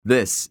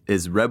This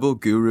is Rebel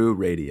Guru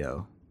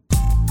Radio.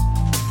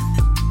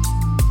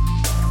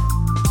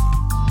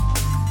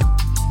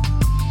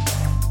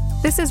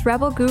 This is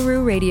Rebel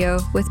Guru Radio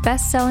with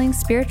best-selling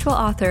spiritual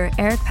author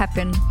Eric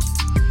Pepin.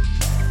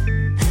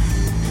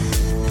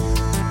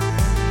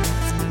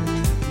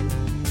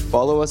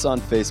 Follow us on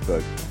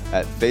Facebook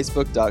at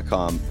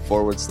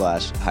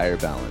facebook.com/Higher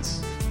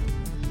Balance.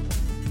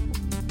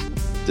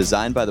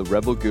 Designed by the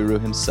Rebel Guru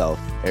himself,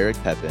 Eric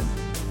Pepin,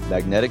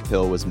 Magnetic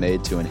Pill was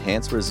made to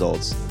enhance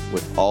results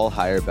with all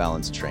higher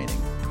balance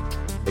training,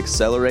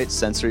 accelerate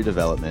sensory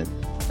development,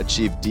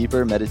 achieve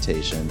deeper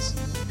meditations,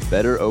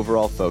 better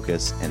overall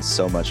focus, and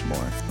so much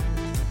more.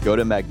 Go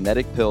to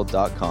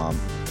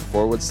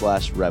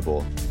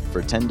magneticpill.com/rebel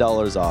for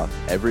 $10 off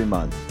every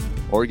month,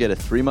 or get a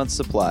 3-month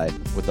supply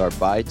with our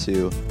buy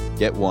 2,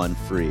 get 1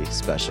 free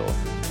special.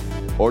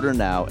 Order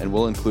now and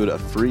we'll include a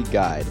free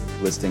guide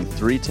listing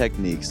 3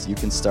 techniques you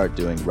can start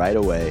doing right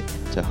away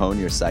to hone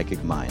your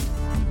psychic mind.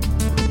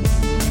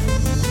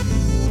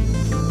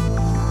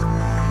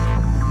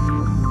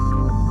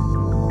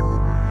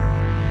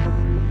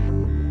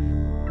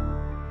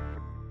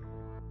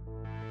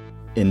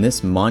 In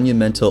this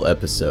monumental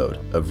episode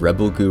of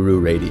Rebel Guru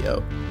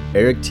Radio,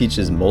 Eric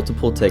teaches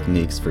multiple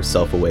techniques for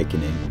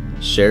self-awakening,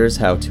 shares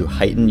how to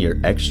heighten your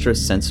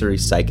extrasensory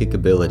psychic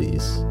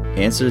abilities,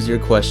 answers your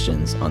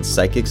questions on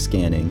psychic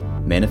scanning,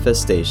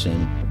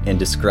 manifestation, and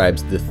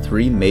describes the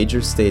 3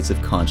 major states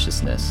of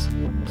consciousness,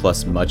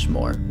 plus much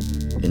more.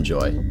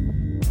 Enjoy.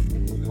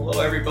 Hello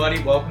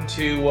everybody, welcome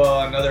to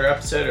another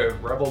episode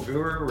of Rebel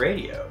Guru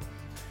Radio.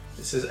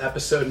 This is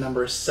episode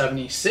number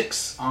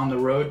 76, On the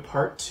Road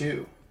Part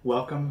 2.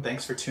 Welcome,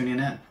 thanks for tuning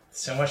in.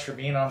 So much for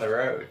being on the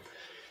road.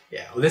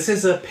 Yeah, well, this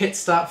is a pit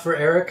stop for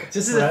Eric.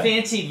 This is a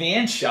fancy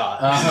van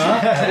shot.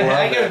 Uh-huh.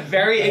 I got a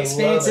very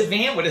expensive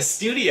van with a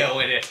studio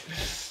in it.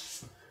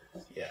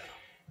 Yeah.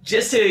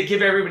 Just to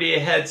give everybody a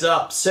heads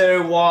up,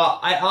 so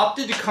I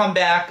opted to come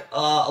back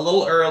a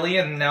little early,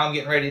 and now I'm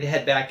getting ready to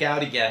head back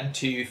out again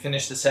to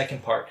finish the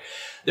second part.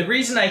 The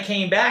reason I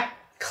came back,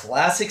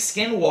 classic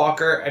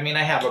Skinwalker. I mean,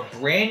 I have a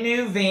brand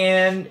new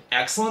van,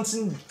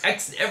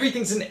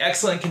 everything's in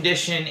excellent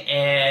condition,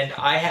 and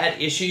I had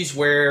issues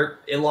where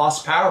it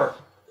lost power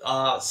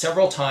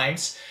several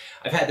times.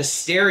 I've had the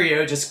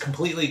stereo just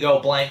completely go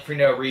blank for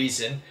no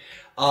reason.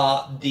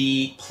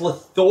 The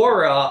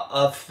plethora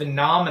of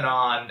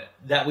phenomenon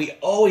that we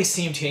always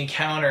seem to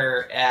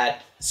encounter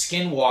at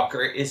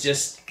Skinwalker is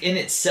just in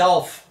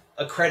itself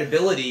a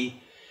credibility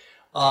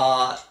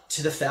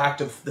to the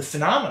fact of the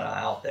phenomena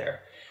out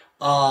there.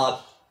 I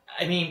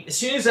mean, as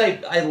soon as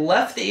I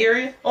left the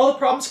area, all the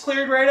problems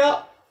cleared right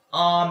up.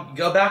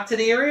 Go back to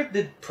the area,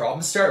 the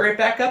problems start right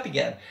back up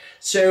again.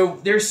 So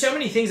there's so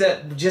many things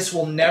that just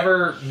will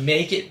never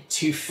make it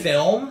to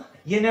film,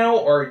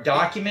 or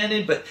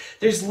documented, but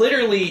there's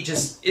literally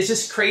it's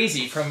just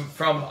crazy from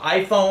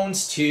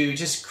iPhones to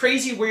just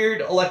crazy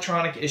weird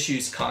electronic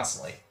issues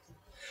constantly.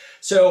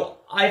 So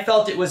I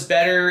felt it was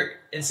better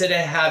instead of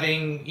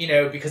having,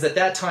 because at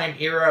that time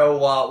Eero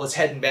was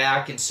heading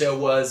back and so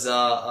was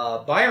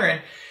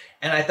Byron.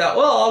 And I thought,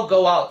 well, I'll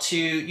go out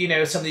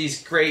to, some of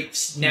these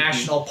great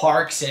national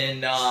parks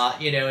in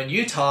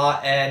Utah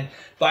and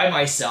by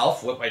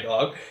myself with my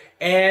dog.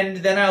 And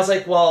then I was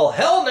like, well,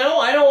 hell no,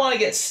 I don't want to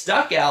get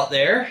stuck out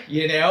there,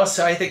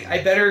 So I think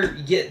I better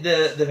get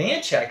the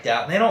van checked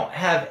out. And they don't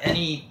have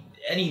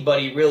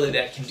anybody really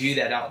that can do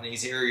that out in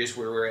these areas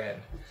where we're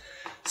in.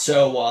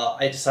 So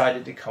I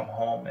decided to come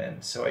home,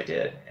 and so I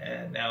did.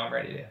 And now I'm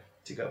ready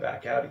to go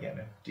back out again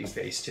and do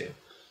phase 2.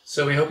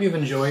 So we hope you've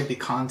enjoyed the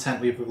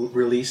content we've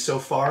released so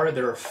far.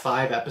 There are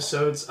 5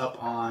 episodes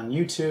up on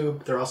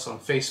YouTube. They're also on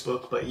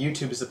Facebook, but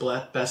YouTube is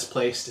the best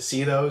place to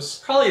see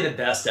those. Probably the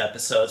best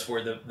episodes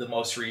were the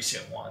most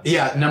recent ones.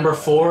 Yeah, number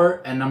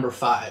 4 and number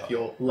 5.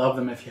 You'll love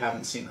them if you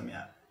haven't seen them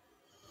yet.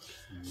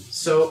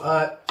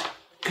 So,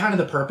 kind of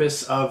the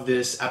purpose of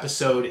this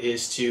episode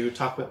is to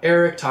talk with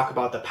Eric, talk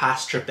about the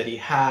past trip that he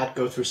had,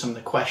 go through some of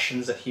the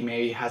questions that he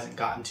maybe hasn't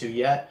gotten to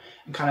yet,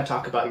 and kind of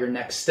talk about your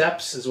next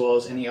steps as well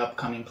as any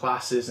upcoming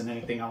classes and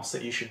anything else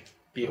that you should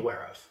be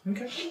aware of.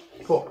 Okay.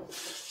 Cool.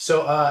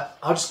 So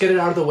I'll just get it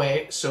out of the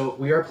way. So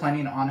we are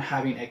planning on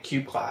having a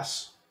cube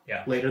class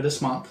later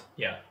this month.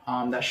 Yeah.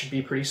 That should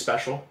be pretty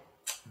special.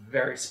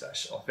 Very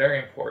special. Very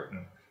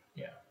important.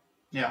 Yeah.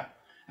 Yeah.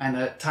 And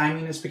the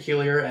timing is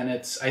peculiar, and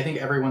I think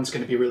everyone's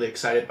going to be really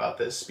excited about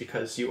this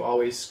because you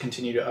always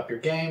continue to up your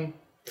game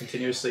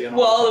continuously.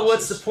 Well,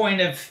 what's the point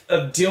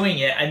of doing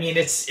it? I mean,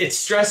 it's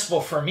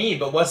stressful for me,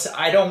 but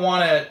I don't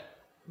want to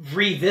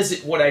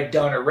revisit what I've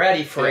done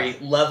already for a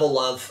level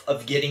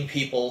of getting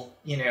people,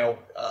 I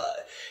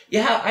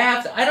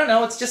don't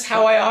know, it's just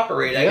how I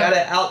operate. I got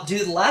to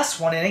outdo the last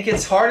one, and it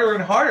gets harder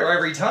and harder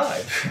every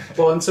time.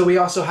 Well, and so we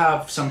also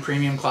have some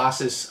premium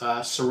classes,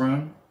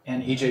 Saroon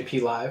and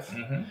EJP Live.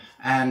 Mm-hmm.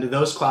 And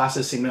those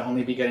classes seem to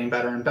only be getting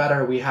better and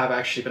better. We have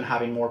actually been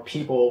having more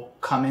people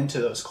come into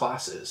those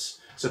classes.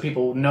 So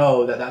people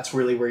know that that's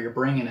really where you're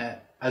bringing it,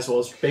 as well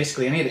as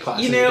basically any of the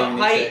classes you're doing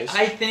these days.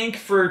 I think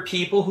for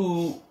people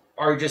who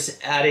are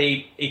just at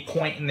a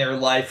point in their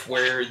life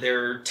where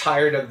they're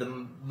tired of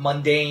the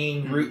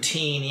mundane,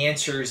 routine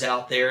answers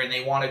out there, and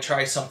they want to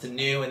try something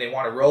new, and they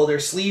want to roll their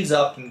sleeves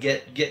up and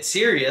get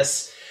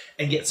serious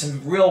and get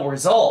some real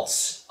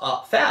results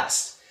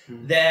fast,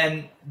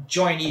 then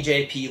join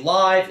EJP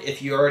Live.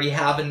 If you already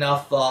have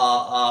enough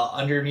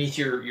underneath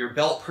your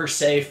belt per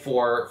se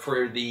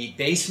for the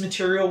base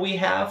material we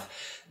have,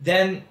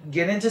 then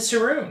get into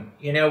Saroon.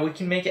 You know, we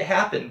can make it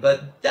happen.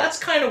 But that's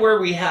kind of where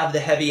we have the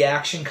heavy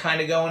action kind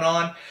of going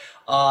on.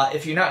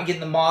 If you're not getting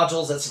the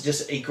modules, that's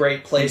just a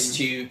great place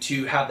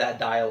to have that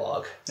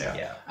dialogue.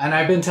 Yeah. And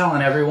I've been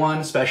telling everyone,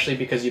 especially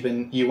because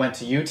you went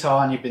to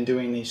Utah and you've been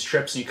doing these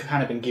trips, and you've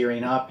kind of been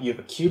gearing up. You have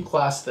a CUBE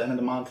class at the end of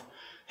the month.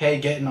 Hey,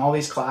 get in all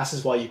these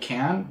classes while you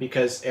can,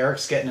 because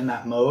Eric's getting in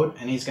that mode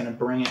and he's going to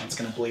bring it and it's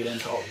going to bleed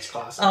into all these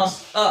classes.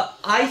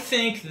 I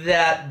think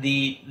that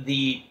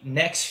the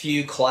next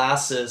few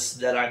classes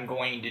that I'm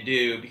going to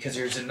do, because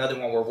there's another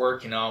one we're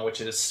working on, which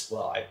is,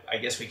 well, I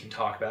guess we can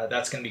talk about it.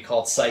 That's going to be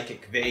called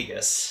Psychic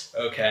Vegas.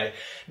 Okay.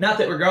 Not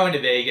that we're going to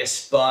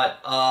Vegas, but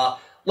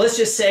let's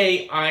just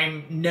say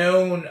I'm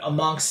known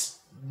amongst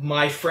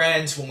my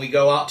friends when we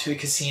go out to a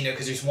casino,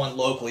 because there's one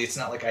locally. It's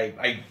not like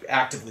I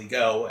actively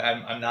go.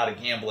 I'm not a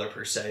gambler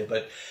per se,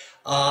 but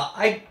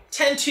I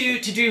tend to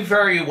do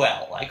very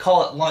well. I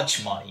call it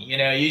lunch money. You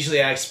know,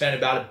 usually I spend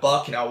about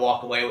 $1 and I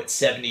walk away with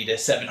 70 to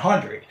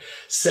 700.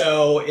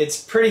 So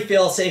it's pretty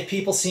fail-safe.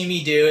 People see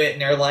me do it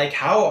and they're like,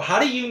 how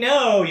do you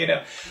know? You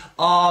know,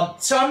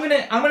 so I'm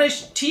gonna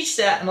teach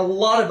that and a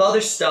lot of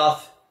other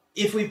stuff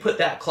if we put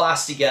that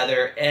class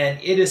together, and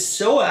it is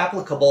so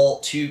applicable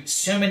to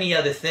so many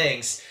other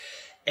things.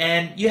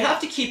 And you have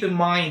to keep in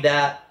mind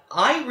that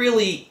I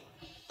really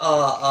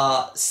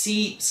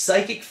see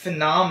psychic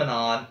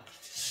phenomenon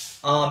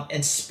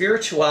and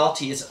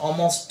spirituality as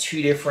almost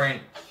two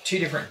different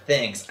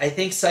things. I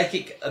think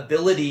psychic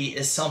ability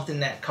is something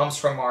that comes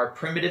from our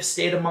primitive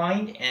state of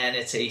mind, and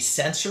it's a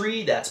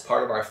sensory that's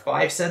part of our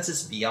 5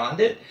 senses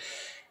beyond it.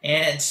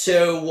 And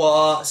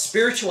so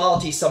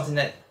spirituality is something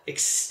that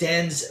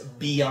extends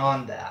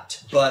beyond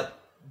that, but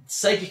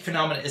psychic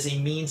phenomena is a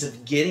means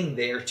of getting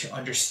there to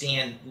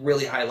understand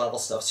really high level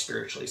stuff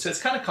spiritually. So it's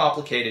kind of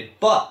complicated,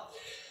 but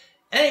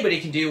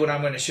anybody can do what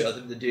I'm going to show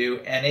them to do,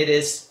 and it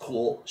is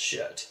cool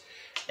shit.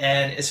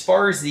 And as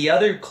far as the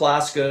other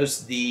class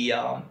goes, the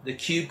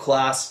CUBE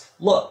class,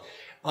 look,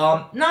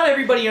 not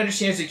everybody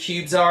understands what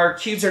cubes are.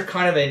 Cubes are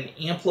kind of an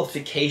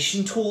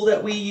amplification tool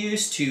that we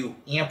use to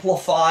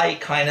amplify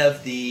kind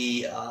of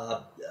the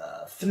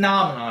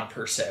phenomenon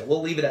per se.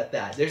 We'll leave it at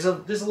that. There's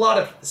a lot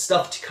of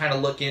stuff to kind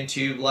of look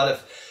into, a lot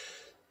of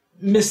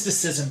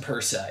mysticism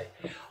per se.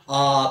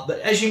 But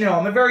as you know,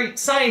 I'm a very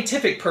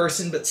scientific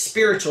person, but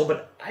spiritual.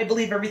 But I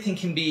believe everything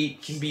can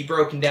be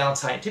broken down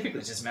scientifically.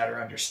 It's just a matter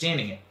of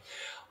understanding it.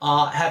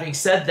 Having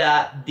said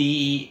that,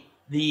 the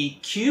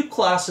CUBE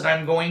class that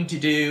I'm going to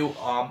do,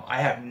 I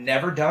have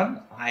never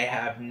done. I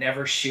have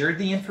never shared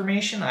the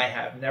information.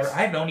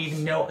 I don't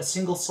even know a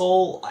single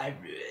soul I've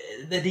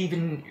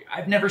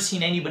never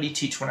seen anybody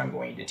teach what I'm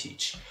going to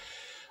teach.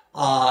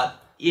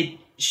 It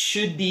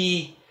should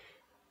be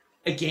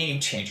a game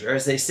changer.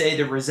 As they say,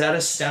 the Rosetta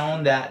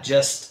Stone that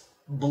just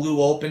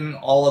blew open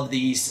all of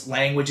these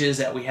languages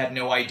that we had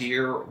no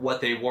idea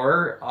what they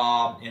were,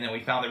 and then we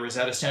found the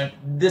Rosetta Stone.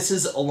 This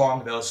is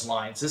along those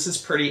lines. This is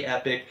pretty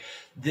epic.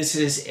 This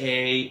is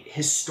a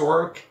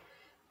historic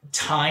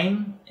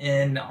time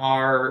in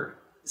our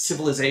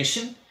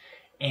civilization,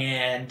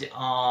 and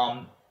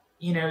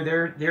you know,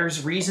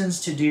 there's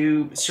reasons to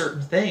do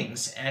certain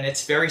things, and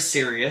it's very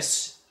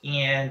serious,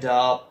 and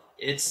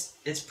it's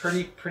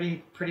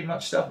pretty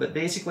much stuff. But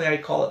basically, I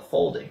call it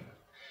folding.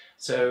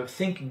 So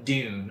think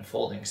Dune,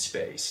 folding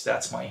space.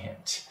 That's my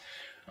hint.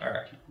 All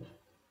right.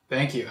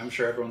 Thank you. I'm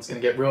sure everyone's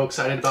going to get real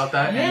excited about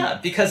that. Yeah,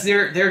 because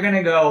they're going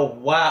to go,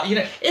 wow. You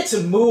know, it's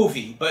a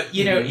movie, but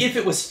you know, if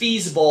it was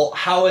feasible,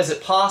 how is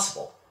it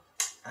possible?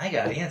 I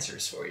got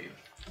answers for you,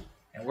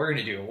 and we're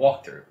going to do a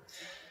walkthrough.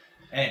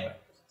 Anyway.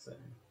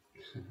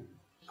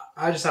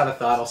 I just had a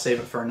thought. I'll save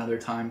it for another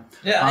time.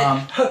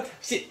 Yeah.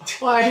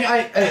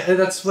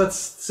 That's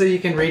so you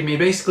can read me.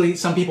 Basically,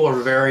 some people are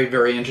very,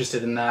 very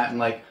interested in that, and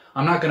like,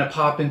 I'm not going to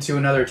pop into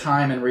another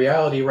time in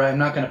reality, right? I'm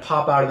not going to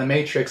pop out of the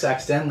Matrix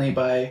accidentally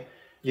by,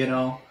 you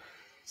know,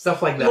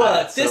 stuff like that.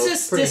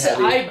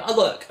 Look,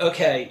 look,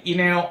 okay, you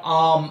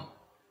know,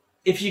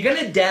 if you're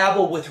going to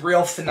dabble with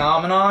real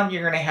phenomenon,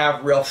 you're going to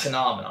have real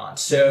phenomenon.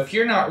 So if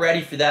you're not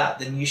ready for that,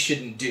 then you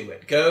shouldn't do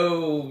it.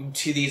 Go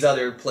to these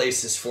other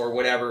places for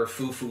whatever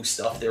foo-foo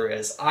stuff there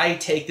is. I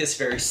take this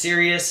very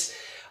serious.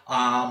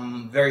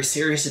 Very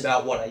serious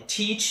about what I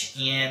teach,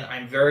 and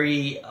I'm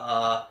very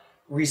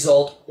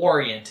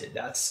result-oriented.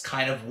 That's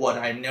kind of what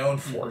I'm known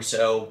for.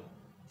 So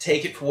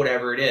take it for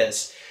whatever it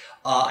is.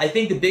 I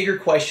think the bigger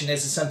question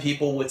is that some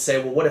people would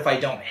say, well, what if I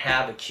don't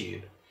have a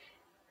cube?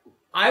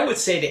 I would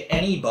say to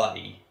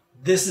anybody,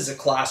 this is a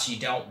class you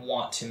don't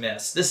want to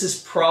miss. This is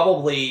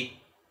probably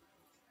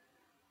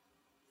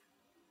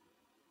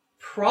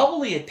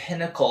a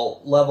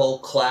pinnacle level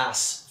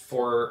class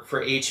for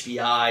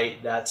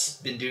HBI that's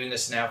been doing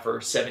this now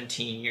for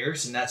 17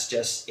 years, and that's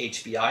just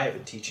HBI. I've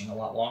been teaching a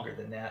lot longer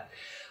than that.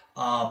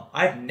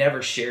 I've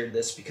never shared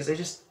this because I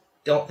just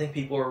don't think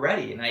people are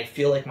ready, and I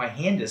feel like my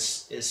hand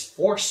is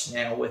forced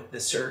now with the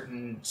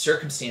certain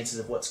circumstances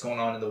of what's going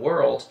on in the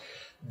world,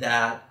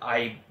 that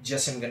I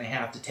just am going to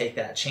have to take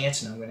that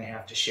chance, and I'm going to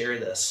have to share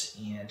this,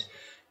 and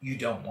you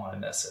don't want to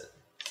miss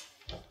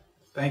it.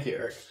 Thank you,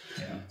 Eric.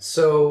 Yeah.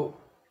 So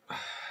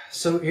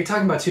you're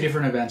talking about two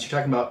different events. You're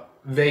talking about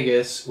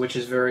Vegas, which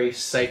is very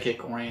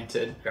psychic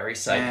oriented. Very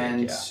psychic,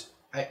 and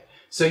yeah.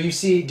 So do you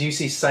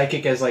see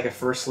psychic as like a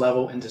first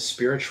level into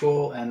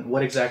spiritual, and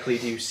what exactly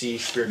do you see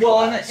spiritual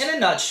Well, as? in a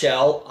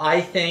nutshell, I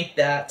think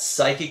that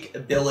psychic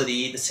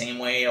ability, the same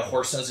way a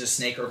horse knows a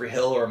snake over a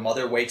hill, or a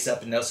mother wakes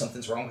up and knows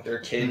something's wrong with their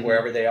kid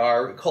wherever they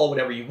are, call it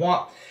whatever you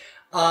want,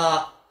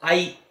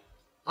 I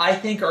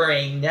think are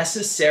a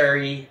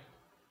necessary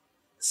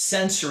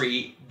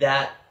sensory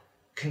that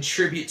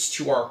contributes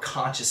to our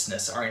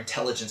consciousness, our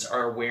intelligence,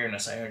 our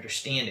awareness, our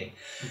understanding.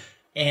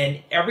 And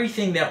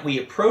everything that we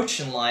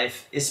approach in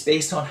life is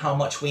based on how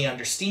much we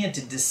understand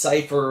to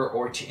decipher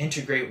or to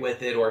integrate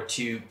with it, or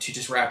to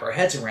just wrap our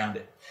heads around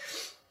it.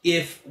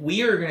 If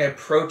we are going to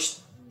approach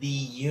the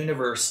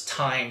universe,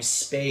 time,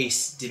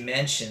 space,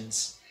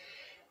 dimensions,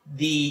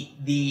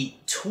 the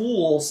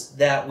tools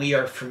that we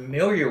are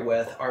familiar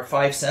with, our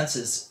five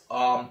senses,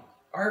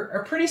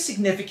 are pretty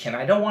significant.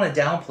 I don't want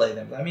to downplay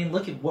them. I mean,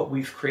 look at what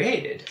we've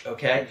created,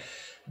 okay?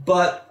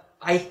 But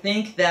I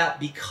think that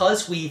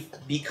because we've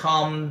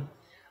become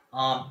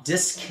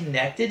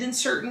disconnected in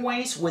certain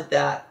ways with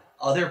that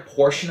other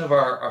portion of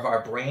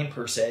our brain,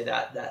 per se,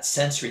 that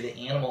sensory that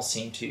animals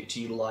seem to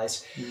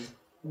utilize,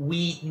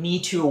 we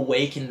need to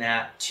awaken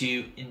that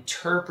to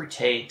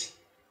interpretate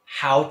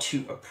how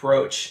to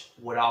approach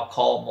what I'll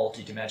call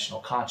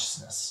multidimensional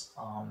consciousness,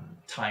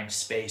 time,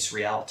 space,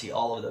 reality,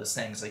 all of those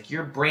things. Like,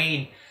 your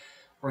brain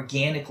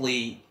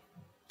organically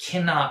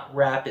cannot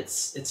wrap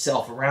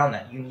itself around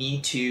that. You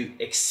need to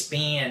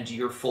expand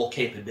your full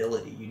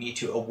capability. You need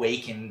to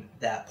awaken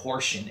that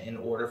portion in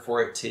order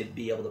for it to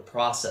be able to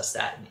process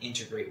that and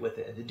integrate with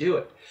it and to do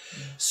it.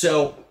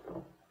 So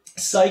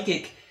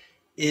psychic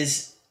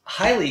is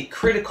highly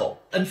critical.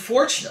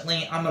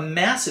 Unfortunately, I'm a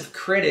massive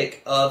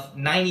critic of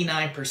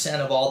 99%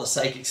 of all the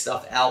psychic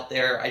stuff out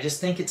there. I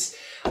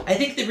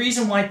think the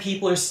reason why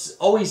people are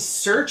always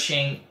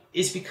searching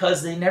is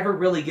because they never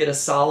really get a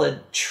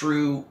solid,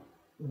 true,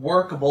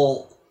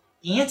 workable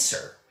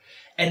answer.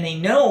 And they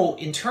know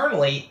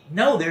internally,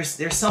 no, there's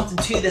something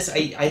to this.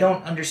 I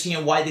don't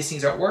understand why these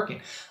things aren't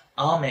working.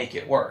 I'll make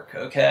it work,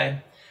 okay?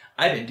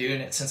 I've been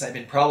doing it since I've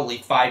been probably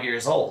 5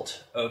 years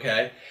old,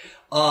 okay?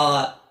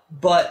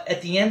 But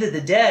at the end of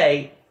the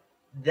day,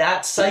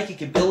 that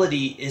psychic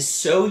ability is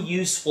so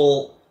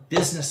useful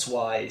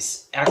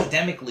business-wise,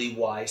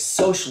 academically-wise,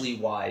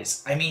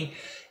 socially-wise. I mean,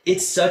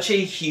 it's such a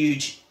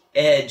huge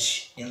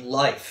edge in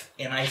life.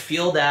 And I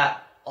feel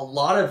that a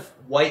lot of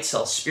white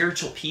cell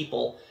spiritual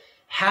people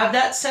have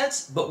that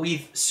sense, but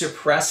we've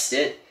suppressed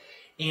it,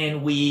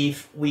 and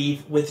we've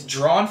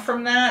withdrawn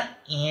from that.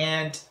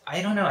 And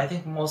I don't know, I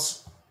think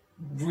most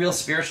real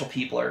spiritual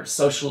people are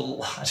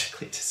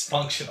sociologically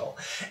dysfunctional,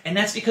 and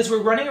that's because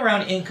we're running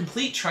around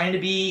incomplete trying to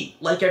be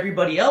like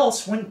everybody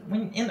else,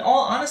 when in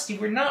all honesty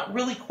we're not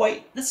really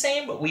quite the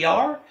same, but we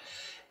are.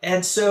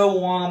 And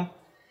so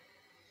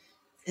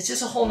it's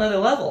just a whole nother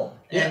level.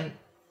 And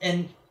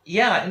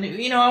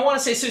you know, I want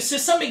to say, so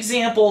some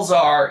examples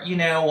are, you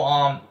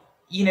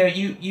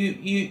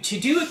to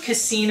do a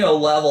casino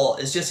level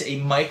is just a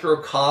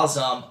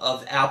microcosm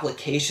of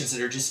applications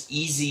that are just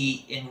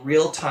easy in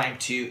real time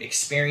to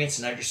experience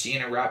and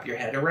understand and wrap your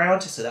head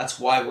around. So that's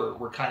why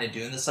we're kind of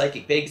doing the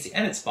Psychic Vegas,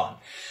 and it's fun.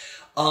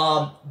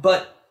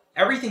 But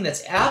everything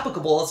that's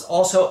applicable is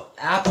also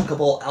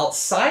applicable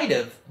outside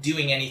of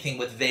doing anything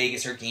with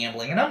Vegas or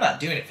gambling. And I'm not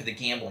doing it for the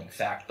gambling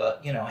fact,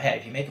 but, you know, hey,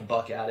 if you make a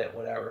buck at it,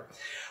 whatever.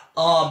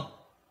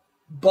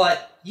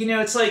 But, you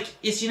know,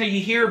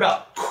 you hear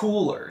about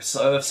coolers.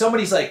 So if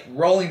somebody's like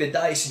rolling the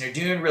dice and they're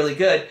doing really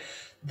good,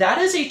 that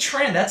is a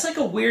trend. That's like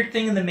a weird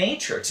thing in the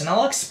Matrix. And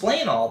I'll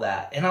explain all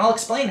that. And I'll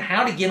explain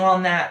how to get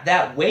on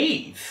that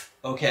wave,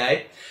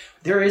 okay?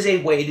 There is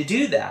a way to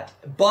do that.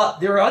 But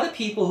there are other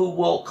people who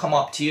will come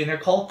up to you, and they're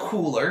called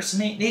coolers,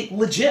 and they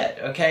legit,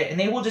 okay? And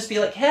they will just be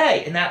like,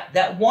 hey, and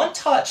that one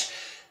touch,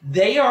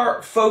 they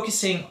are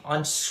focusing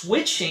on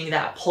switching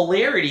that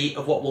polarity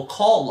of what we'll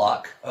call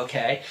luck,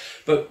 okay?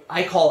 But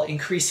I call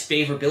increased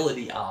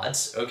favorability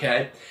odds,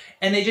 okay?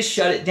 And they just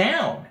shut it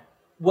down.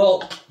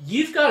 Well,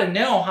 you've got to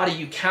know, how do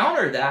you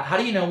counter that? How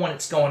do you know when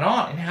it's going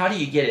on? And how do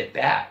you get it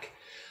back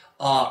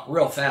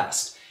real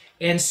fast?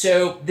 And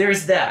so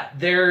there's that.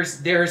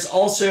 There's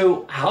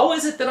also, how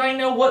is it that I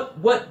know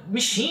what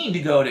machine to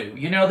go to?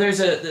 You know, there's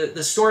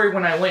the story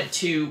when I went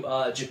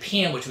to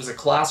Japan, which was a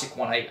classic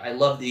one. I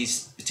love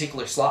these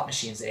particular slot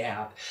machines they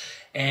have.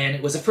 And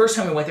it was the first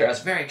time we went there. I was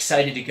very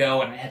excited to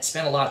go, and I had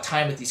spent a lot of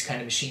time with these kind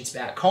of machines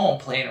back home,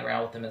 playing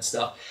around with them and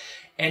stuff.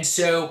 And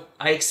so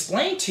I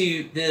explained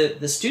to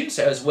the students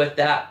I was with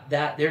that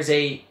there's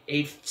a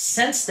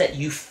sense that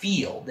you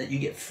feel, that you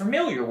get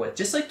familiar with,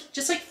 just like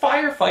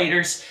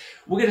firefighters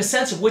will get a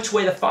sense of which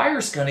way the fire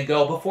is going to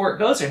go before it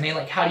goes there. And they're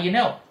like, how do you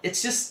know?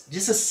 It's just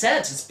a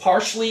sense. It's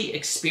partially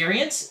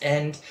experience,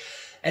 and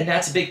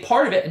that's a big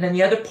part of it. And then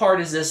the other part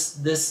is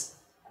this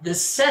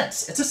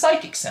sense. It's a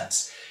psychic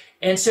sense.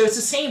 And so it's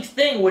the same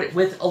thing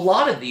with a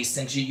lot of these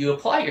things you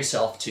apply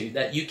yourself to,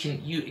 that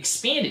you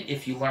expand it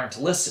if you learn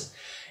to listen.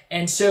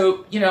 And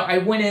so, I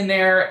went in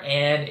there,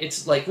 and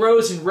it's like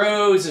rows and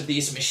rows of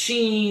these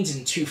machines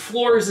and 2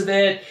 floors of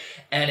it.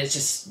 And it's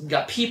just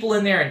got people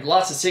in there and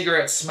lots of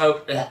cigarette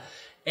smoke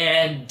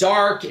and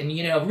dark and,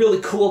 really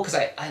cool, because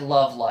I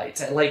love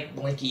lights. I like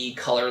blinky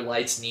color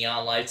lights,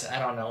 neon lights. I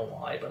don't know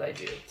why, but I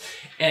do.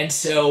 And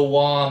so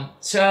I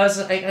was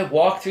like, I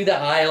walk through the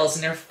aisles,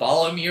 and they're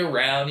following me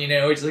around,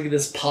 just look at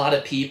this pot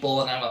of people.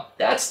 And I'm like,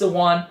 that's the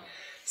one.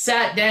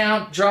 Sat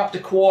down, dropped a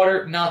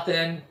quarter,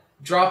 nothing.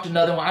 Dropped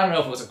another one. I don't know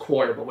if it was a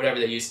quarter, but whatever,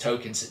 they use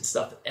tokens and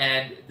stuff.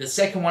 And the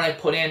second one I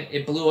put in,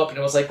 it blew up, and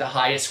it was like the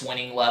highest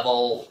winning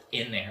level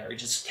in there. It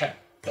just kept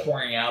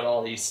pouring out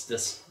all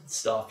this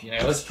stuff.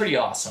 It was pretty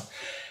awesome.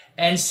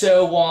 And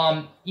so,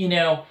 I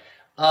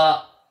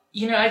got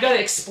to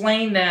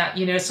explain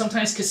that,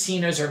 sometimes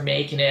casinos are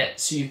making it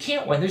so you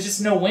can't win. There's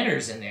just no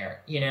winners in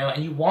there,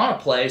 and you want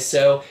to play,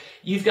 so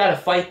you've got to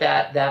fight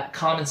that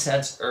common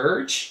sense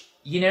urge.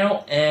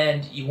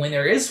 And when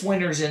there is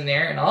winners in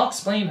there, and I'll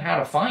explain how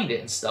to find it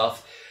and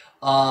stuff,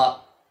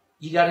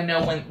 you got to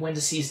know when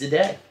to seize the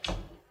day.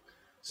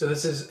 So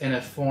this is in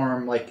a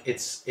form, like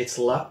it's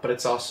luck, but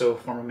it's also a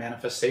form of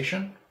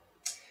manifestation?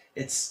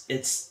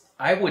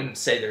 I wouldn't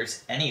say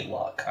there's any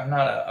luck. I'm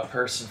not a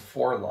person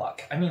for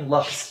luck. I mean,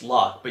 luck is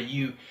luck, but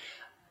you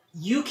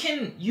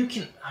can,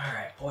 all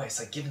right, boy, it's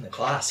like giving the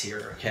class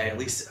here, okay? At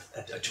least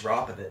a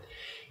drop of it.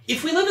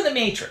 If we live in the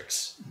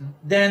Matrix,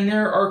 then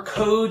there are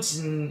codes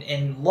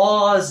and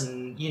laws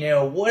and,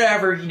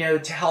 whatever,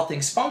 to how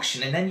things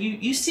function. And then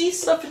you see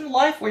stuff in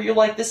life where you're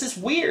like, this is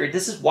weird.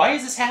 Why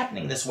is this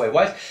happening this way?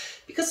 Why?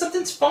 Because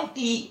something's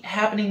funky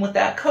happening with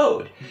that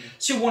code.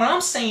 So what I'm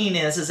saying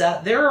is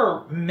that there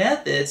are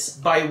methods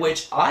by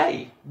which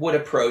I would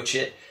approach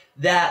it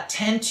that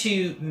tend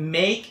to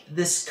make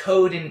this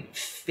code in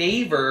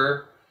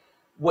favor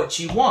what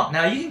you want.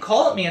 Now, you can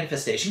call it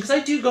manifestation, because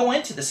I do go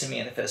into this in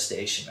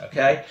manifestation,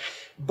 okay?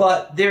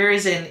 But there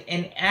is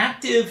an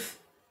active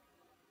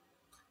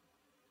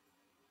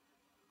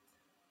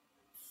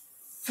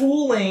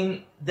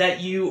fooling that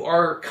you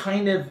are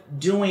kind of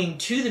doing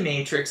to the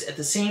Matrix. At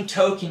the same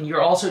token,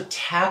 you're also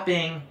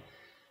tapping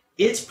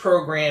its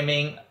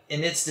programming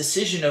and its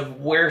decision of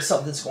where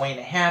something's going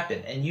to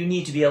happen. And you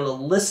need to be able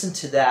to listen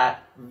to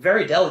that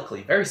very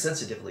delicately, very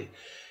sensitively,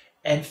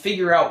 and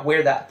figure out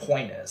where that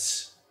point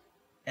is.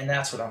 And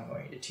that's what I'm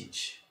going to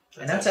teach.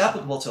 And that's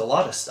applicable to a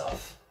lot of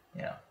stuff.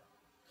 Yeah.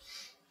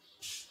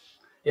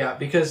 Yeah,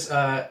 because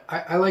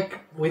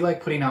we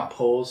like putting out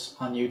polls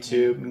on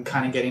YouTube and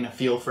kind of getting a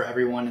feel for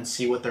everyone and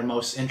see what they're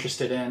most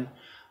interested in.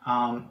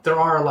 There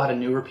are a lot of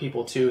newer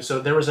people too, so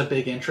there was a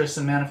big interest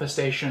in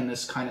manifestation.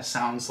 This kind of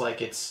sounds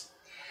like it's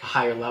a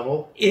higher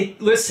level. God,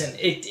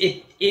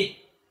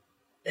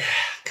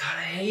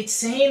 I hate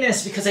saying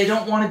this because I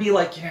don't want to be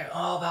like,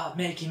 all about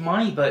making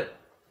money, but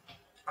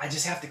I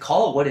just have to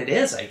call it what it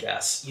is, I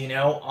guess.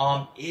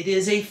 It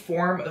is a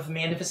form of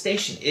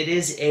manifestation. It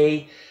is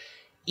a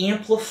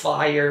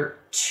amplifier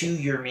to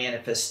your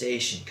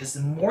manifestation, because the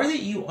more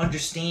that you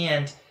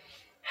understand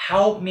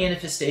how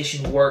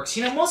manifestation works,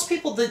 most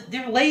people,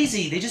 they're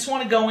lazy. They just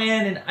want to go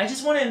in and I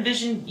just want to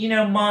envision,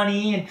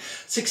 money and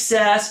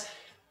success.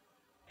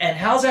 And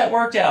how's that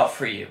worked out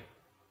for you?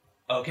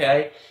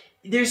 Okay?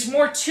 There's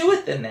more to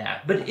it than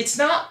that, but it's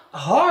not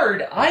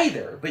hard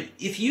either. But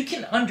if you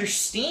can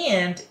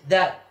understand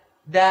that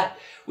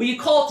well, you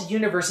call it the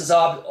universe is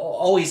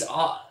always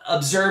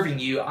observing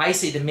you. I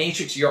say the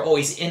Matrix, you're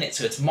always in it,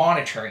 so it's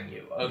monitoring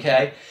you,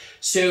 okay?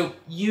 So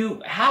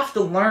you have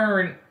to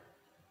learn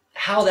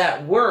how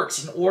that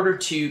works in order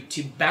to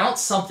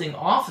bounce something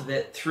off of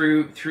it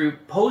through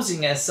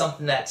posing as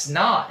something that's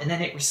not, and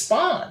then it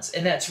responds.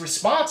 And that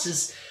response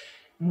is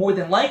more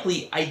than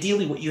likely,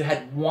 ideally, what you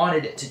had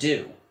wanted it to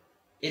do.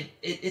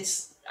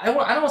 It's I don't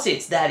want to say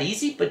it's that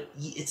easy, but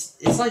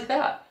it's like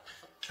that.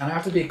 And I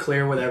have to be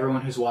clear with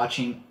everyone who's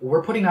watching,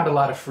 we're putting out a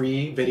lot of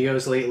free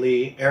videos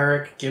lately.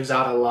 Eric gives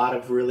out a lot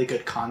of really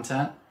good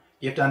content.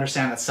 You have to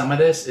understand that some of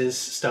this is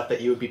stuff that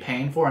you would be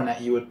paying for and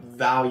that you would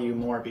value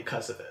more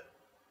because of it.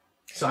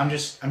 So I'm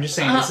just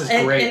saying this is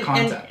great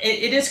content. And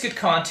it is good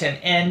content.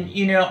 And,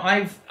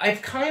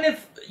 I've kind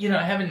of,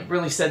 I haven't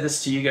really said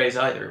this to you guys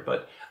either,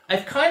 but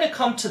I've kind of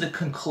come to the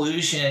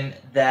conclusion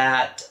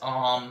that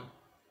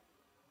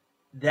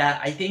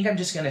that I think I'm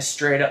just going to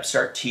straight up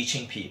start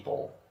teaching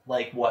people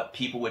like what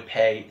people would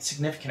pay a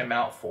significant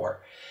amount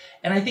for.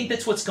 And I think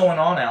that's what's going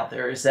on out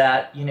there, is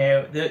that,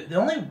 the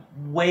only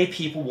way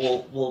people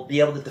will be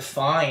able to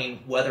define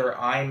whether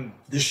I'm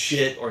the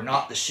shit or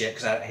not the shit,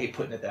 because I hate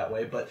putting it that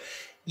way, but,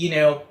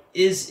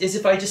 is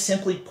if I just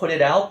simply put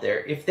it out there.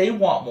 If they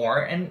want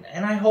more, and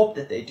I hope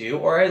that they do,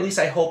 or at least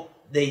I hope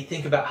they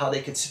think about how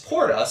they could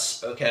support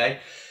us, okay,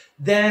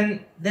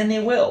 then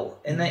they will.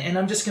 And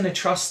I'm just going to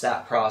trust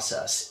that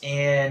process.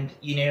 And,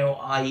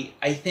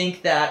 I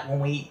think that when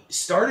we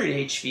started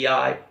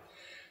HVI,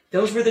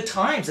 those were the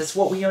times. That's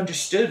what we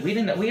understood.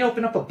 We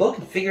opened up a book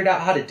and figured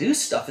out how to do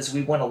stuff as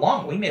we went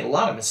along. We made a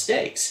lot of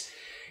mistakes.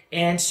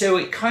 And so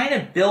it kind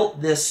of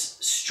built this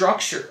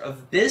structure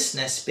of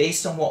business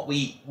based on what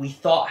we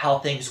thought how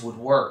things would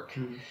work.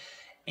 Mm-hmm.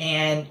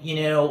 And,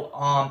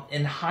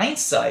 in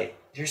hindsight,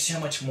 there's so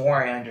much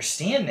more I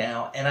understand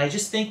now. And I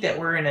just think that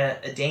we're in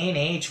a day and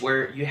age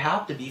where you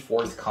have to be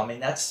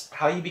forthcoming. That's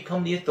how you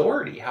become the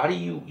authority. How do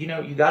you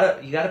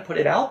gotta put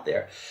it out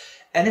there.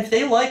 And if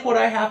they like what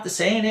I have to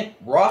say and it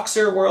rocks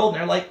their world, and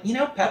they're like,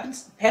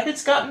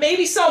 Pepin's got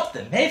maybe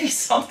something,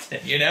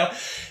 then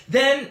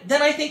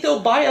I think they'll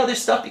buy other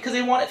stuff because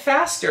they want it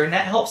faster, and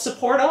that helps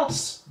support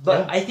us.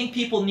 But I think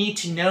people need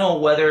to know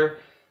whether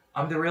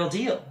I'm the real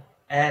deal.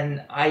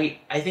 And I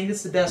think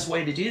it's the best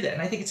way to do that.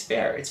 And I think it's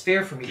fair. It's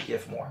fair for me to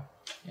give more.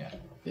 Yeah.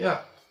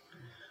 Yeah.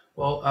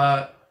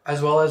 Well, as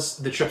well as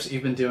the trips that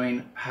you've been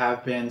doing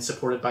have been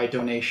supported by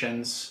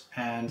donations.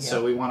 And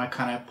so we want to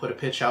kind of put a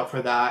pitch out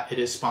for that. It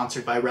is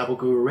sponsored by Rebel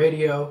Guru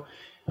Radio.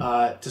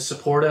 To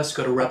support us,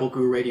 go to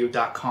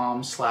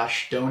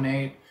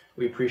rebelgururadio.com/donate.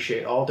 We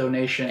appreciate all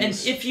donations. And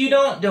if you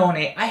don't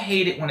donate, I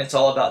hate it when it's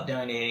all about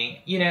donating.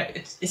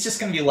 It's just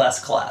going to be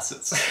less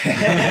classes.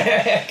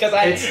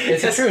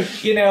 It's the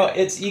truth. You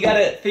got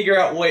to figure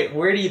out,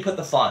 where do you put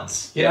the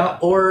funds?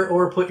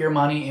 Or put your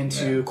money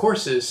into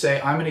courses.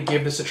 Say, I'm going to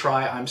give this a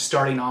try. I'm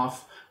starting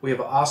off. We have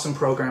an awesome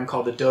program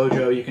called the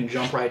Dojo. You can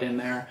jump right in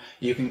there.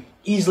 You can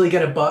easily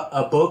get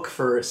a book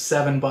for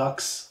 $7,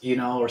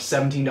 or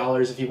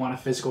 $17 if you want a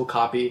physical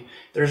copy.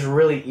 There's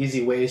really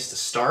easy ways to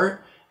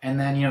start. And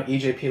then,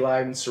 EJP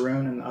Live and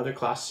Saroon and other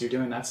classes you're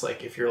doing, that's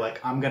like, if you're like,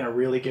 I'm going to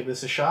really give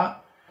this a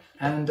shot,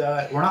 and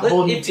we're not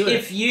holding you to it.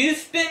 If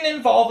you've been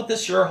involved with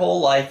this your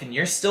whole life and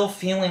you're still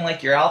feeling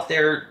like you're out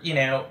there,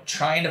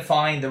 trying to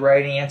find the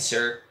right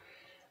answer,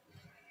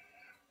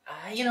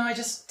 I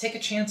just take a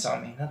chance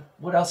on me.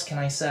 What else can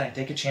I say?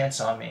 Take a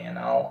chance on me, and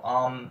I'll,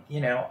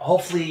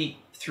 hopefully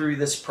through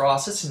this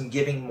process and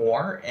giving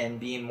more and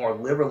being more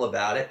liberal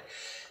about it,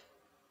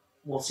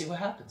 we'll see what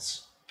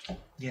happens,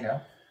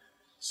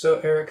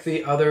 So Eric,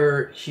 the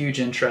other huge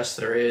interest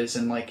there is,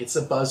 and it's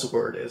a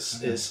buzzword,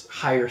 is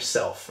higher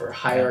self or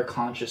higher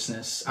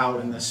consciousness out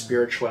in the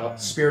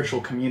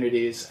spiritual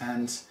communities,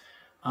 and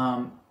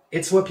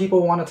it's what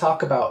people want to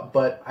talk about.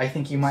 But I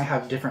think you might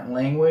have different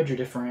language or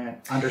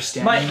different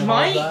understanding.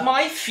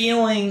 My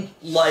feeling,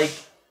 like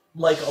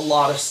a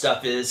lot of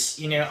stuff is,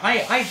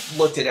 I've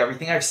looked at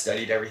everything, I've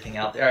studied everything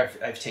out there.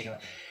 I've taken.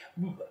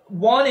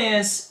 One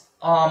is,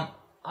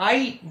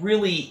 I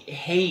really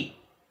hate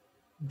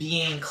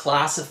being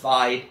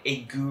classified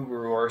a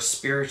guru or a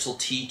spiritual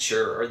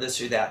teacher or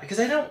this or that, because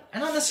I don't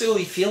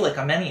necessarily feel like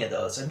I'm any of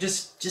those. I'm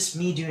just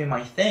me doing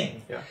my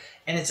thing. Yeah.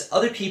 And it's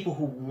other people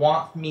who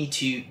want me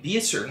to be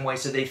a certain way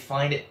so they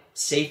find it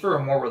safer or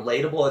more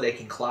relatable, or they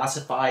can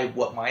classify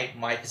what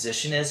my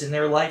position is in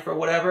their life or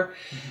whatever.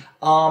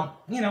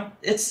 Mm-hmm.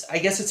 I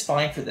guess it's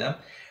fine for them.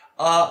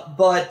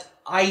 But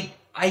I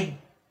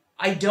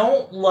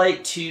don't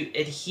like to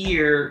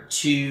adhere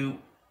to.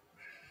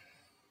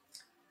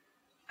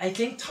 I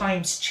think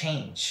times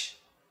change,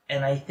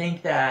 and I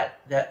think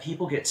that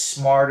people get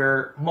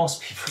smarter.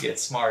 Most people get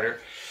smarter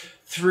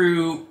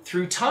through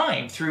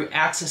time, through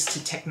access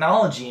to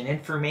technology and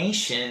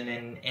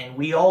information, and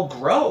we all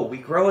grow. We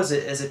grow as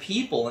a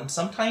people, and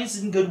sometimes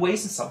in good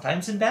ways and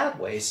sometimes in bad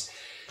ways.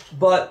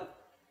 But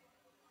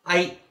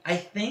I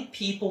think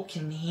people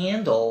can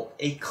handle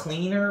a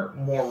cleaner,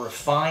 more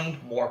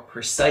refined, more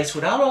precise,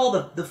 without all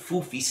the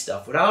foofy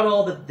stuff, without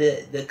all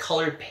the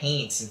colored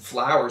paints and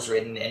flowers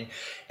written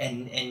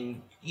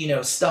and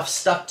stuff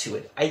stuck to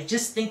it. I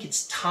just think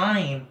it's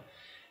time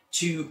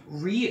to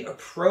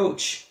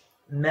reapproach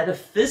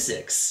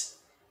metaphysics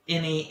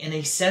in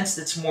a sense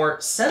that's more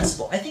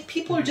sensible. I think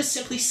people are just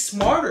simply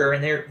smarter,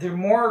 and they're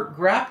more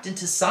grabbed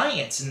into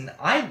science, and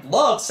I'm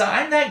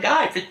that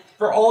guy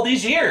for all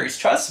these years,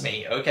 trust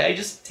me, okay?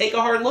 Just take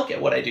a hard look at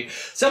what I do.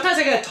 Sometimes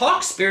I gotta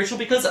talk spiritual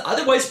because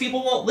otherwise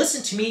people won't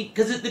listen to me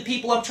because of the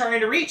people I'm trying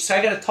to reach, so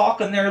I gotta talk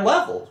on their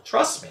level,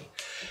 trust me.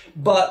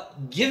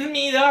 But give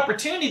me the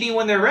opportunity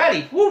when they're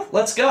ready,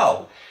 let's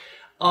go.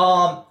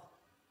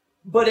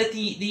 But at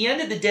the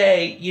end of the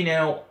day,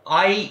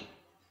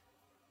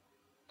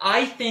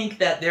 I think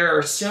that there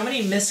are so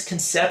many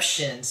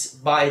misconceptions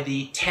by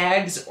the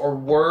tags or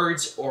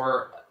words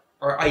or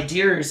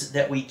ideas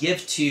that we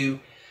give to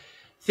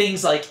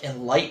things like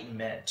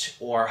enlightenment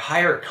or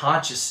higher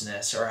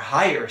consciousness or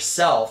higher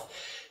self,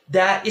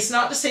 that it's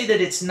not to say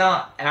that it's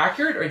not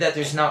accurate or that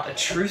there's not a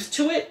truth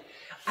to it.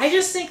 I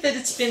just think that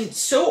it's been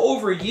so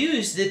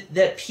overused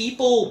that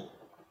people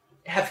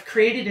have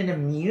created an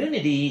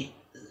immunity,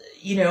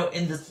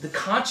 in the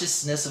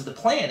consciousness of the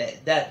planet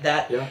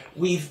that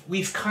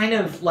we've kind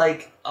of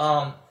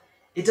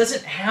it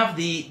doesn't have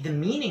the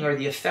meaning or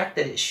the effect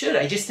that it should.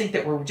 I just think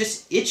that we're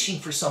just itching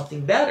for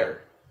something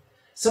better,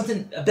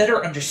 a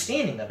better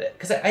understanding of it.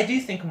 Because I do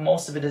think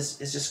most of it is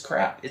just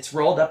crap. It's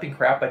rolled up in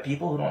crap by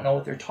people who don't know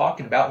what they're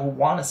talking about, who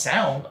want to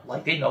sound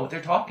like they know what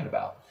they're talking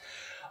about.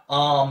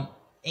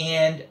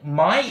 And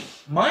my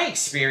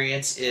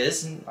experience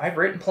is, and I've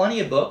written plenty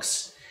of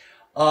books,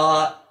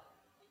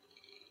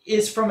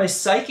 is from a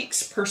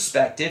psychic's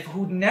perspective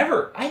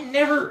I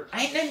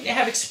didn't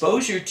have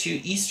exposure to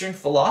Eastern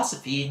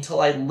philosophy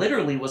until I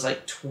literally was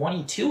like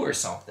 22 or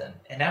something.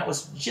 And that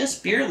was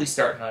just barely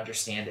starting to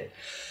understand it.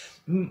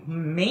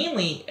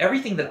 Mainly,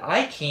 everything that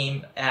I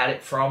came at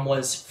it from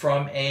was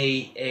from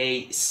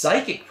a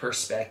psychic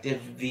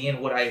perspective, being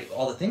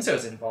all the things I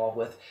was involved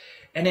with.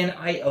 And then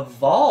I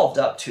evolved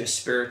up to a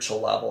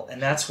spiritual level,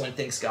 and that's when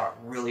things got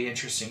really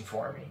interesting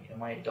for me in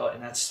my adult.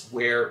 And that's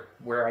where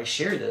I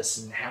share this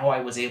and how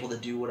I was able to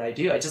do what I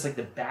do. I just like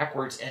to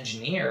backwards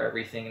engineer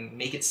everything and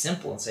make it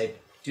simple and say,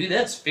 do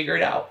this, figure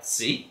it out,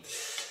 see?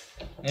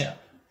 Yeah.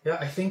 Yeah,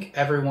 I think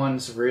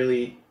everyone's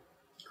really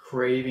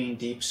craving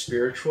deep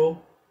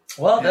spiritual.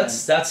 Well,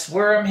 that's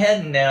where I'm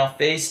heading now.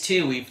 Phase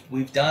 2.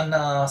 We've done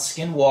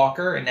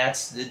Skinwalker, and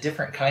that's the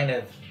different kind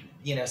of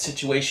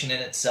situation in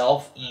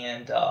itself.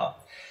 And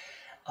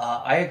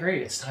I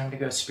agree. It's time to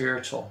go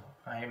spiritual.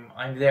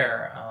 I'm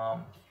there.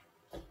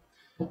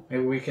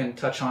 Maybe we can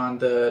touch on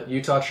the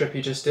Utah trip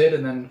you just did,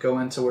 and then go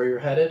into where you're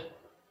headed.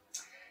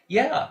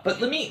 Yeah, but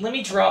let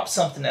me drop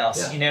something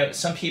else. Yeah.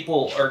 Some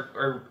people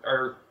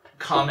are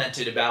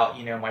commented about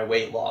my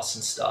weight loss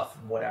and stuff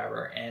and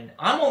whatever, and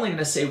I'm only going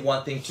to say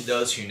one thing to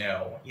those who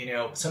know.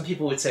 Some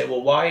people would say,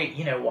 well, why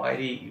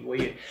do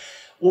you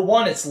well,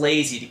 one, it's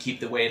lazy to keep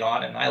the weight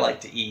on, and I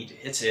like to eat.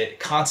 It's a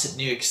constant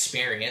new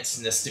experience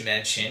in this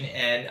dimension,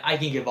 and I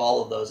can give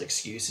all of those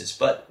excuses.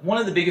 But one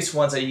of the biggest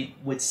ones I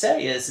would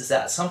say is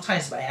that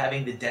sometimes by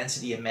having the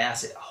density of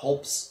mass, it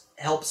helps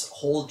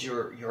hold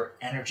your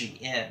energy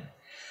in.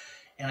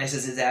 And I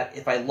says is that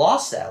if I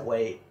lost that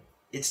weight,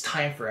 it's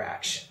time for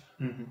action.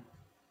 Mm-hmm.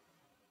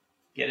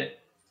 Get it?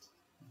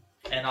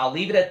 And I'll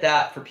leave it at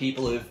that for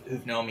people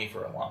who've known me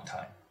for a long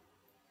time.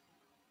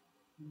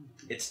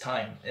 It's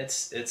time.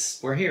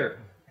 We're here,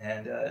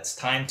 and it's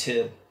time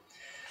to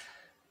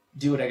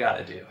do what I got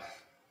to do.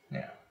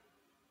 Yeah.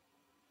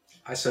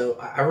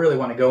 I really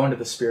want to go into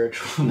the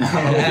spiritual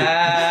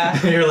now.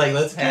 You're like,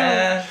 let's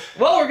go.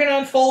 Well, we're gonna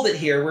unfold it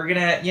here. We're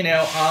gonna,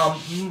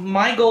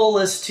 my goal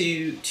is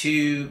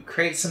to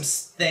create some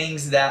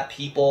things that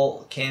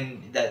people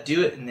that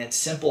do it, and it's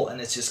simple,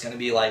 and it's just gonna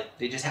be like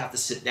they just have to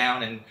sit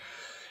down and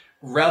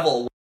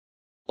revel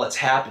what's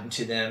happened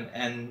to them,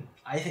 and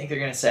I think they're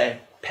gonna say,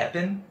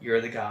 Pepin,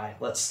 you're the guy.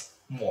 Let's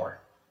more,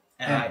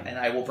 and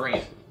I will bring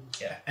it.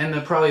 Yeah.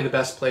 And probably the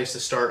best place to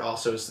start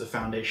also is the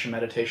foundation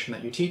meditation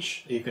that you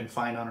teach, that you can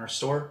find on our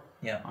store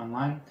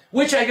online.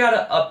 Which I got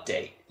to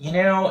update.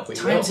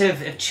 Times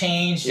have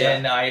changed,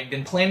 and I've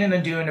been planning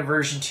on doing a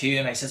version 2,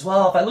 and I says,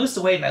 well, if I lose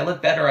the weight and I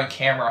look better on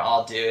camera,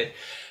 I'll do it.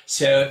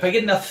 So if I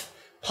get enough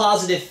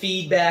positive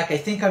feedback, I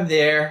think I'm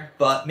there,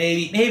 but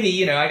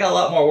maybe I got a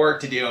lot more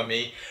work to do on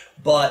me.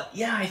 But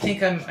yeah, I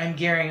think I'm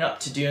gearing up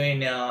to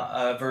doing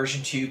a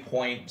version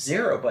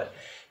 2.0. But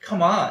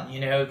come on,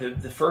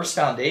 the first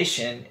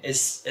foundation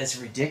is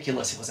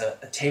ridiculous. It was a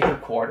tape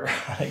recorder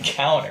on a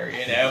counter,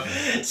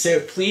 So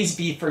please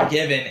be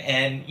forgiven.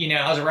 And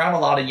I was around a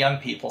lot of young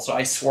people, so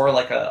I swore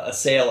like a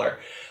sailor,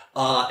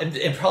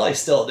 and probably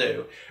still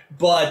do.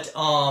 But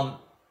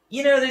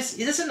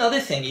there's another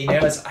thing,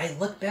 as I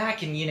look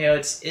back, and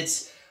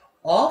it's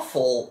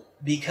awful.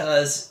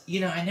 Because,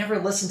 I never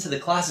listen to the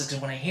classes,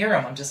 because when I hear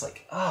them, I'm just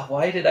like,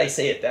 why did I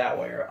say it that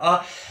way? Or,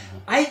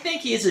 I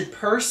think as a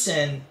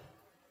person,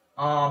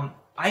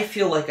 I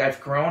feel like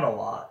I've grown a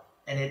lot.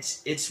 And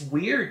it's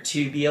weird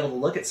to be able to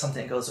look at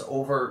something that goes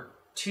over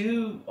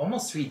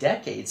almost 3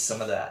 decades, some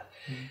of that.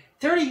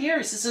 30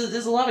 years,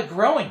 there's a lot of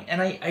growing.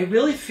 And I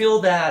really feel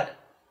that,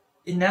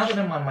 now that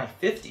I'm on my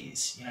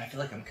 50s, I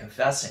feel like I'm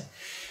confessing.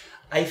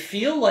 I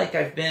feel like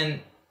I've been,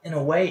 in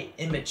a way,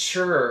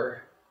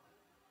 immature.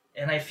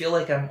 And I feel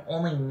like I'm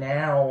only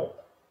now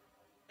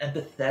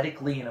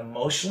empathetically and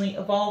emotionally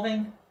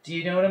evolving. Do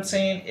you know what I'm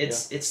saying?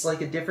 It's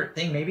like a different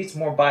thing. Maybe it's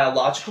more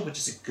biological, which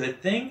is a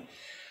good thing.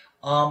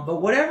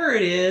 But whatever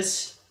it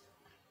is,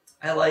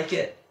 I like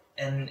it,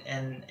 and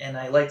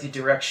I like the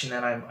direction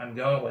that I'm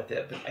going with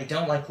it. But I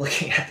don't like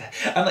looking at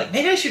that. I'm like,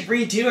 maybe I should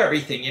redo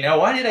everything.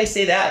 Why did I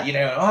say that?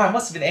 I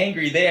must have been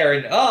angry there,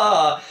 and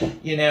I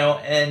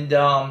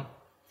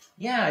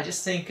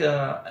just think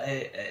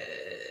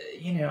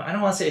I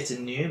don't want to say it's a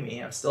new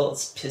me. It's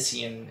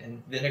pissy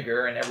and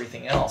vinegar and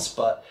everything else.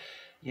 But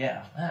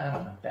yeah, I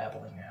don't know.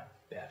 Babbling now.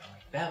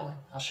 Babbling.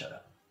 I'll shut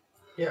up.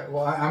 Yeah,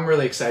 well, I'm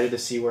really excited to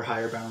see where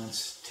Higher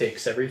Balance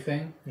takes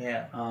everything.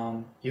 Yeah.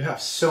 You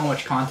have so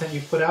much content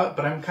you've put out,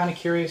 but I'm kind of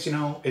curious,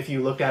 if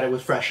you looked at it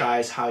with fresh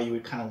eyes, how you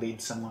would kind of lead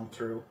someone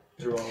through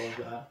all of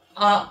that.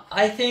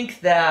 I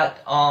think that,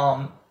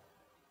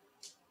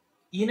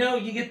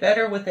 you get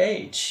better with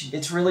age.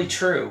 It's really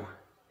true.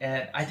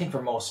 And I think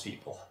for most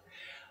people.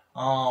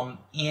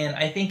 And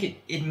I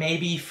think it may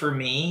be for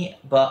me,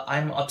 but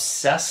I'm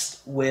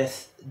obsessed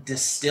with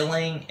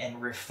distilling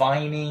and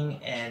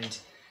refining and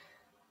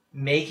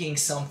making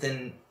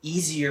something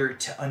easier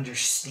to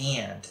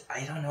understand.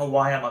 I don't know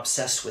why I'm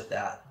obsessed with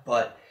that,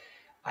 but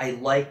I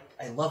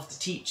love to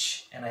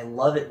teach, and I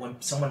love it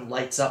when someone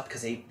lights up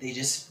because they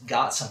just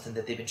got something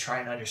that they've been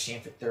trying to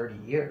understand for 30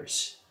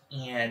 years.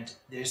 And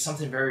there's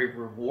something very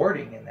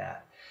rewarding in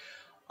that.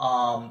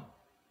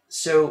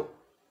 So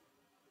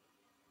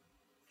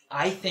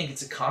I think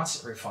it's a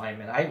constant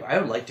refinement. I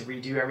would like to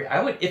redo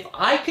if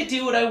I could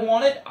do what I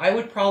wanted, I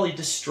would probably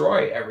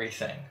destroy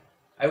everything.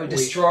 I would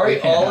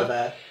destroy all of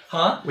that.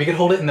 Huh? We could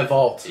hold it in the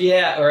vault.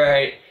 Yeah,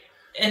 right.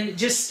 And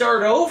just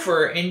start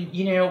over, and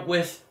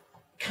with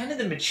kind of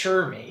the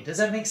mature me. Does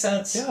that make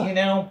sense?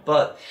 Yeah.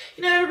 But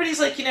everybody's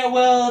like,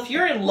 well, if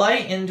you're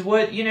enlightened,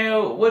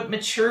 what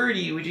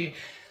maturity would you?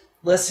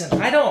 Listen,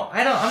 I'm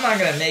not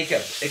going to make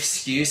up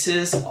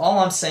excuses. All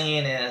I'm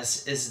saying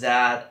is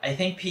that I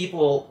think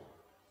people,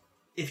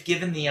 if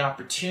given the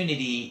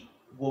opportunity,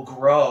 will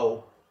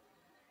grow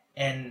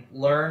and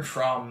learn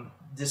from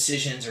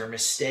decisions or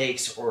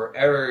mistakes or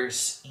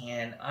errors.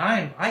 And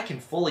I can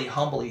fully,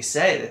 humbly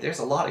say that there's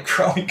a lot of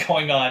growing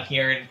going on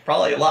here, and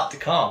probably a lot to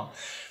come.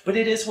 But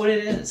it is what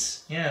it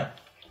is. Yeah.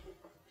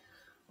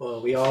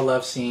 Well, we all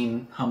love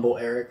seeing humble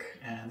Eric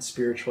and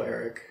spiritual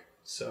Eric.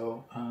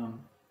 So,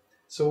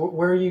 so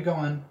where are you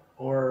going,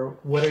 or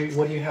what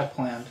do you have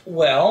planned?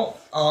 Well,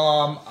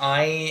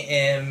 I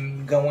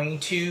am going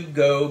to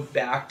go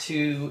back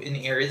to an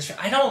area.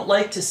 I don't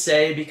like to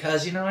say,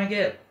 because I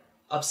get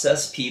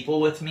obsessed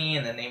people with me,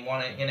 and then they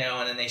want to, and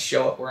then they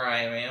show up where I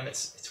am.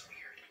 It's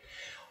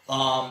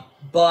weird.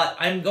 But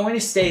I'm going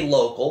to stay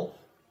local.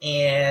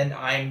 And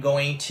I'm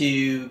going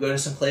to go to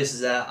some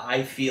places that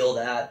I feel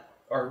that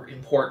are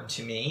important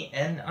to me.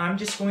 And I'm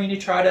just going to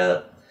try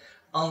to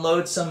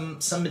unload some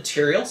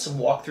material, some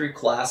walkthrough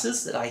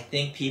classes that I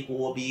think people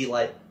will be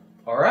like,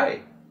 all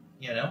right,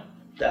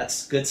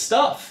 that's good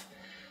stuff.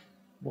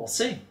 We'll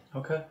see.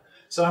 Okay.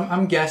 So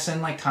I'm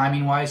guessing, like,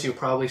 timing-wise, you'll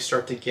probably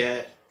start to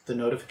get the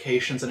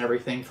notifications and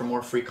everything for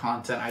more free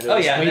content either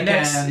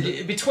this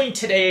weekend. Between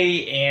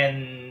today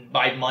and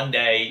by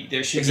Monday,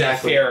 there should be a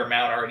fair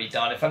amount already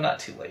done if I'm not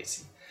too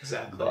lazy.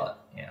 Exactly.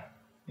 But, yeah.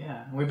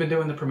 Yeah, we've been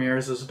doing the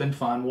premieres. Those have been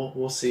fun.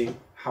 We'll see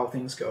how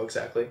things go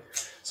exactly.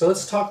 So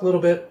let's talk a little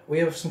bit. We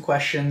have some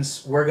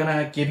questions. We're going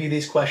to give you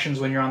these questions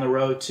when you're on the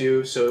road,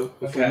 too. So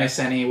if we miss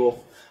any,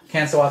 we'll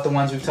cancel out the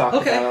ones we've talked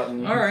about, and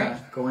you can kind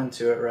of go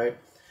into it, right?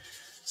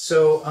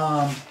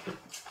 So,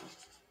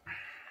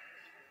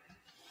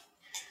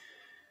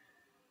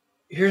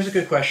 here's a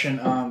good question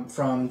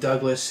from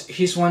Douglas.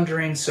 He's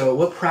wondering, so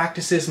what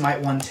practices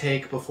might one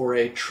take before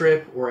a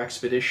trip or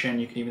expedition,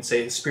 you can even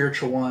say the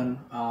spiritual one,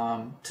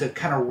 to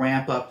kind of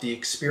ramp up the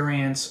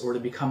experience or to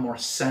become more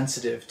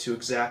sensitive to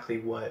exactly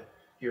what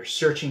you're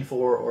searching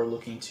for or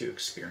looking to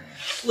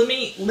experience? Let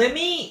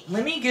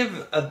me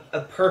give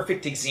a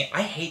perfect example.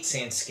 I hate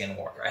saying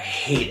Skinwalker. I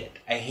hate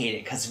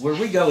it because where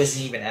we go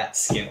isn't even at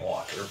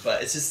Skinwalker,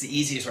 but it's just the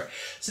easiest way.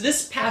 So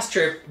this past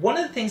trip, one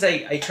of the things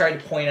I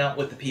tried to point out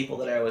with the people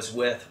that I was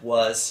with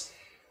was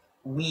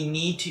we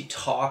need to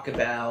talk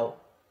about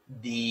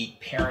the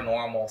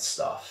paranormal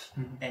stuff.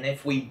 Mm-hmm. And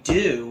if we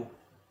do,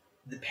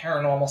 the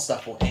paranormal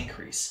stuff will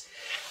increase.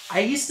 I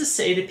used to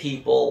say to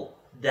people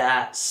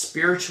that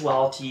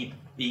spirituality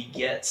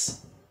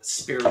begets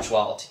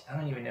spirituality. I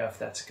don't even know if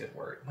that's a good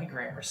word. My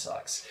grammar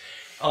sucks.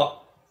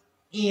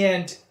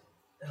 And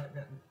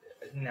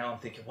now I'm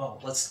thinking, well,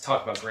 let's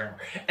talk about grammar.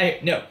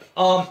 No.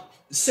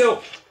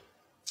 So,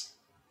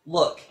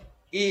 look,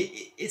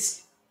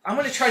 it's. I'm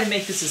going to try to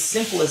make this as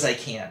simple as I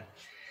can.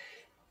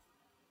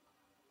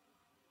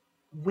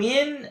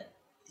 When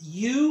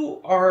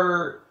you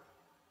are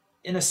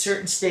in a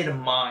certain state of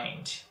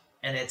mind,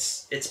 and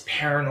it's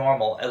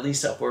paranormal, at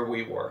least up where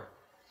we were,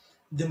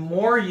 the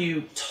more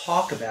you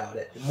talk about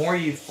it, the more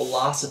you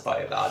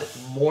philosophize about it,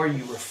 the more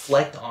you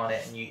reflect on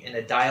it, and you in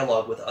a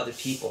dialogue with other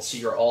people, so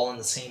you're all in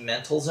the same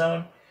mental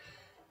zone,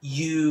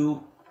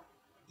 you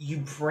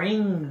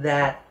bring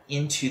that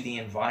into the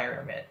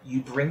environment. You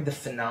bring the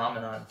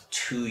phenomenon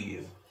to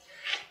you.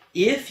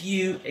 If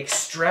you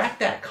extract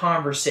that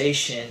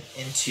conversation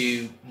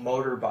into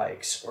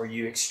motorbikes, or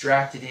you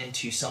extract it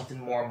into something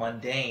more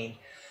mundane,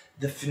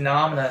 the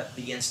phenomena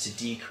begins to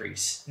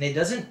decrease. And it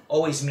doesn't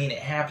always mean it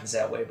happens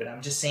that way, but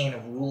I'm just saying a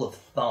rule of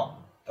thumb,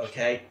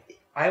 okay?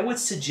 I would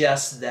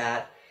suggest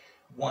that,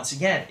 once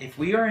again, if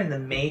we are in the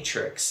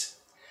Matrix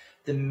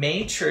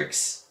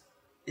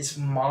is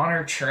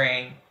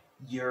monitoring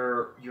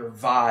your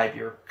vibe,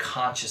 your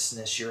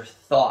consciousness, your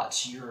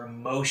thoughts, your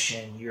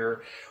emotion,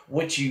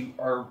 what you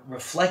are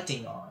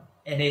reflecting on.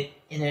 And it,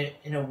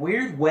 in a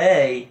weird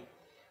way,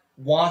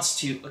 wants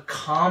to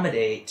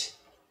accommodate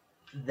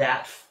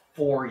that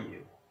for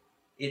you.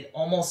 It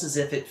almost as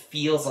if it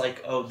feels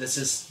like, oh, this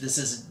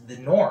is the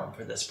norm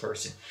for this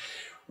person.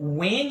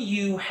 When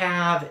you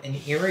have an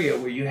area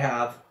where you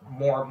have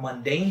more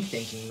mundane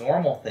thinking,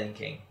 normal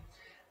thinking,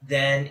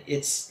 then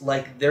it's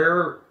like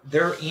their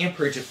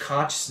amperage of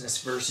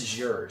consciousness versus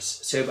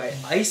yours. So by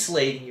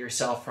isolating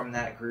yourself from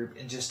that group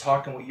and just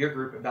talking with your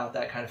group about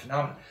that kind of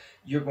phenomenon,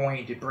 you're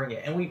going to bring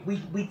it. And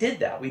we did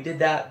that. We did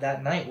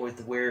that night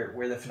with where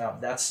the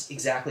phenomenon. That's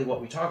exactly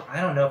what we talked. I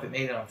don't know if it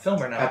made it on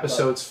film or not.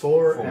 Episodes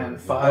 4 and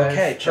 5.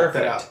 Okay, check perfect.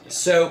 that out.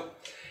 Yeah.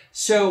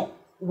 So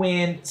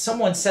when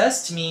someone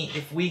says to me,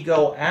 if we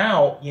go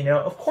out,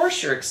 of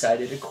course you're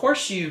excited. Of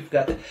course you've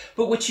got the,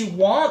 but what you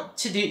want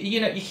to do,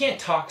 you can't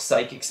talk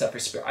psychic stuff or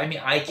spirit. I mean,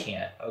 I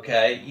can't,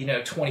 okay,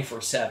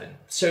 24/7.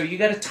 So you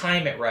got to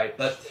time it right.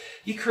 But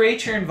you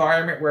create your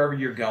environment wherever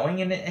you're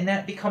going, and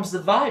that becomes the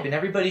vibe, and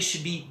everybody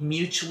should be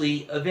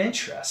mutually of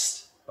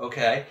interest,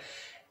 okay?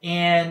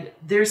 And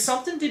there's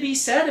something to be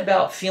said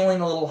about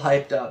feeling a little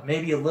hyped up,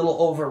 maybe a little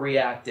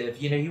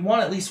overreactive. You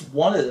want at least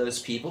one of those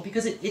people,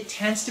 because it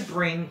tends to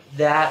bring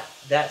that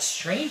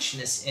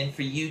strangeness in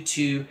for you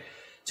to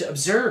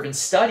observe and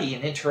study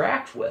and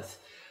interact with.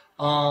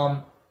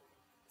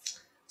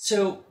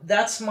 So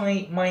that's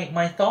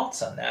my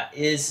thoughts on that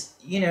is,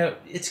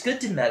 it's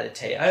good to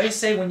meditate. I always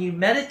say when you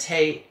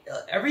meditate,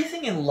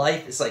 everything in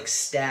life is like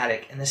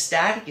static, and the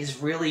static is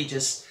really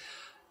just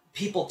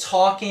people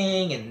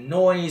talking and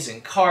noise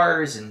and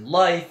cars and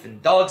life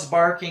and dogs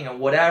barking and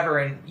whatever.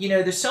 And,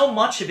 there's so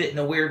much of it in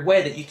a weird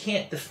way that you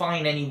can't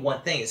define any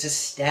one thing. It's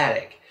just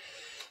static.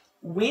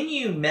 When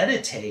you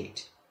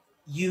meditate,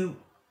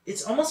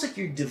 it's almost like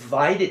you're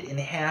divided in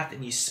half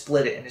and you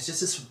split it, and it's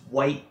just this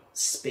white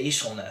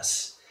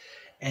spatialness.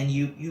 And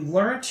you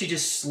learn to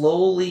just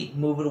slowly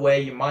move it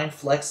away. Your mind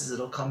flexes,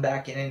 it'll come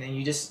back in, and then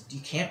you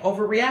can't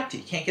overreact.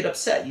 You can't get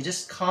upset. You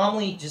just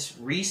calmly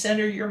just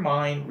recenter your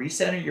mind,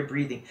 recenter your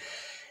breathing,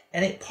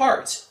 and it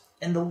parts.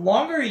 And the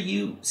longer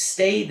you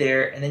stay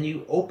there, and then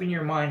you open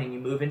your mind and you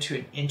move into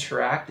an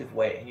interactive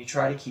way, and you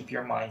try to keep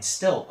your mind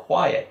still,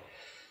 quiet,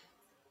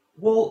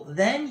 well,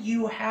 then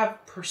you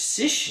have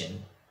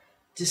precision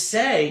to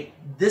say,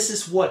 this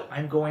is what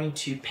I'm going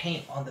to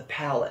paint on the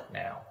palette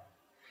now.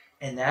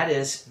 And that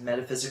is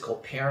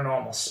metaphysical,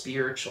 paranormal,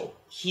 spiritual,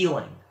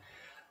 healing,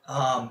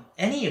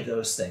 any of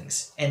those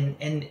things. And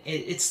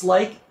it's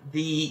like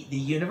the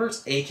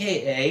universe,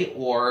 aka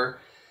or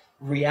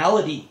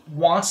reality,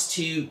 wants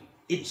to,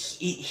 it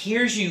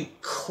hears you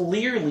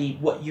clearly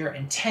what your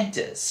intent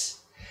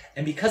is.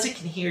 And because it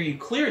can hear you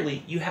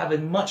clearly, you have a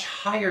much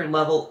higher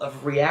level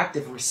of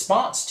reactive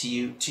response to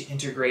you to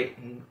integrate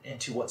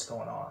into what's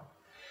going on.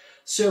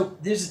 So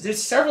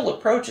there's several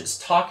approaches.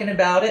 Talking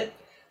about it,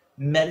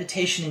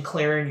 meditation and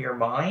clearing your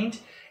mind,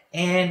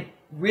 and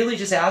really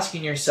just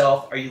asking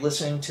yourself, are you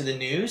listening to the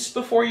news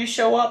before you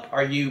show up?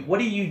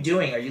 What are you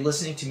doing? Are you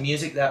listening to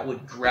music that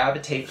would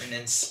gravitate and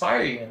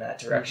inspire you in that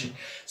direction?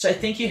 Mm-hmm. So I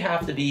think you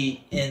have to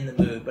be in the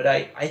mood. But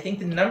I think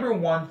the number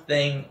one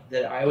thing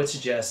that I would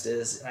suggest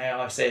is, and I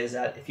always say, is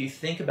that if you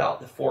think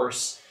about the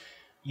force,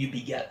 you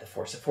beget the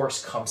force. The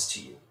force comes to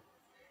you.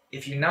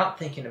 If you're not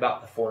thinking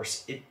about the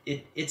force,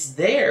 it's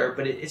there,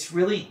 but it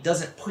really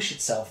doesn't push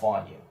itself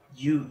on you.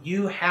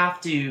 You have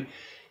to,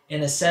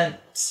 in a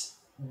sense,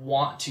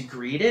 want to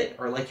greet it,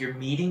 or like you're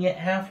meeting it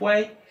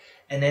halfway,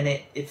 and then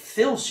it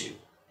fills you.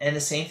 And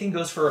the same thing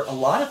goes for a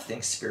lot of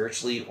things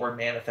spiritually or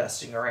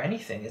manifesting or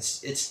anything.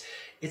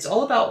 It's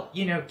all about,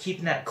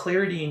 keeping that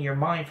clarity in your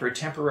mind for a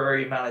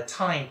temporary amount of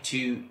time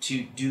to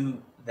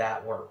do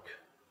that work.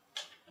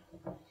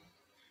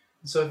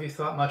 So have you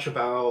thought much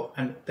about,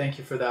 and thank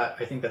you for that,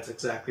 I think that's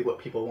exactly what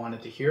people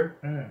wanted to hear.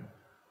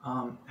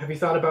 Have you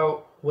thought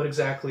about what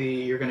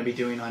exactly you're going to be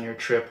doing on your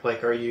trip?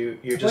 Like, you're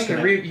just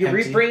going to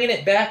you're bringing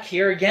it back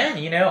here again,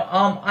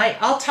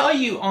 I'll tell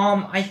you,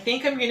 I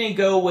think I'm going to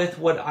go with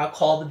what I'll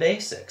call the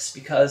basics,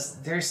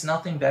 because there's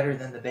nothing better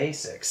than the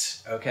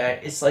basics, okay?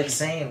 It's like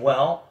saying,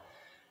 well,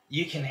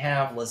 you can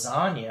have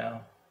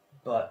lasagna,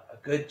 but a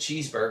good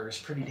cheeseburger is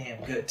pretty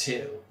damn good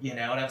too, you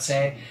know what I'm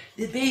saying?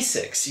 The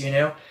basics,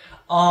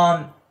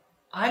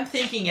 I'm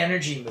thinking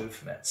energy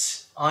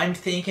movements. I'm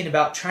thinking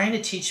about trying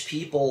to teach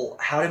people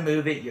how to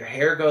move it. Your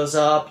hair goes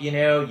up,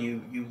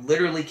 you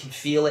literally can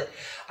feel it.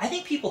 I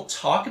think people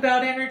talk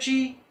about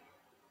energy,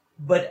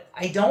 but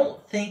I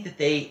don't think that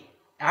they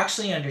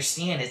actually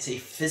understand it's a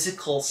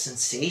physical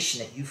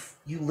sensation that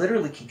you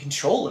literally can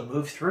control and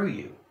move through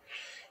you.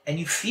 And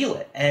you feel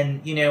it.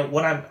 And,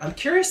 what I'm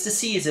curious to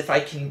see is if I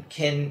can,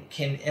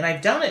 and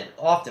I've done it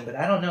often, but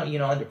I don't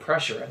know, under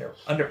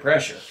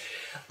pressure.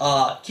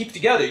 Keep it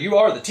together. You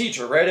are the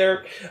teacher, right,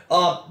 Eric?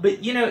 But,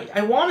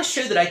 I want to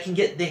show that I can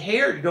get the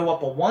hair to go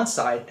up on one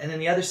side, and then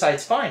the other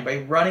side's fine by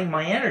running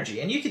my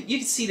energy. And you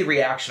can see the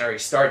reaction already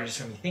starting just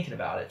from me thinking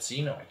about it, so I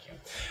can.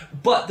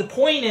 But the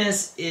point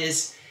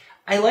is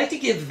I like to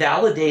give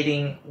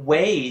validating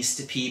ways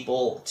to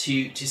people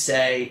to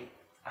say,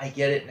 I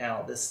get it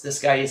now. This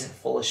guy isn't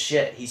full of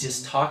shit. He's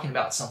just talking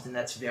about something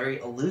that's very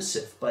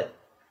elusive, but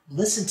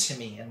listen to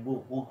me and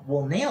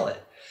we'll nail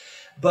it.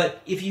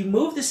 But if you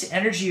move this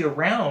energy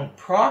around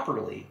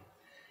properly,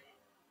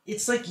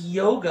 it's like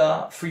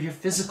yoga for your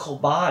physical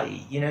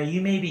body.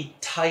 You may be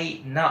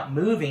tight and not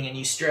moving, and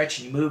you stretch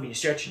and you move and you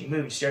stretch and you move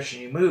and you stretch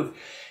and you move.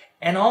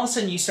 And all of a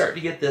sudden you start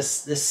to get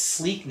this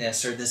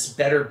sleekness or this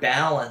better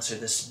balance or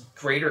this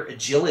greater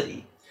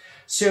agility.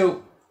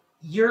 So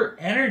your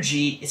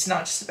energy, it's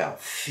not just about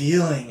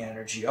feeling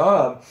energy.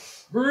 Oh, I'm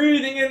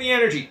breathing in the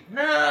energy.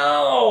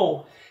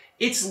 No,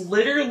 it's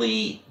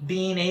literally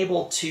being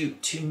able to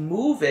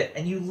move it,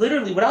 and you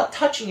literally, without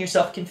touching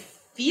yourself, can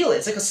feel it.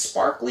 It's like a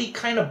sparkly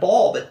kind of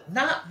ball, but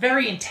not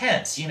very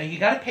intense. You know, you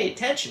got to pay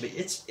attention, but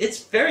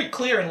it's very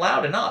clear and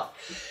loud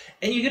enough.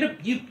 And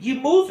you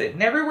move it,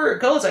 and everywhere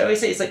it goes, I always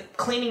say it's like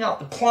cleaning out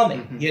the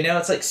plumbing. You know,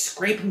 it's like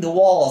scraping the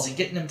walls and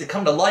getting them to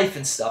come to life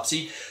and stuff. So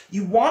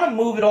you want to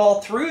move it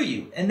all through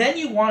you, and then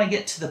you want to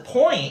get to the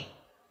point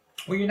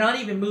where you're not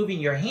even moving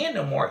your hand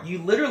no more. You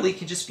literally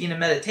can just be in a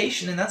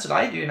meditation, and that's what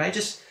I do, and I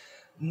just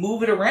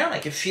move it around. I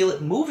can feel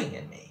it moving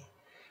in me.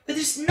 But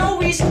there's no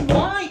reason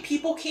why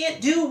people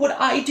can't do what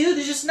I do.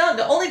 There's just none.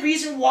 The only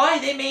reason why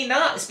they may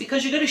not is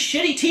because you got a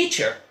shitty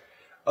teacher.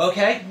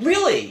 Okay?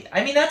 Really.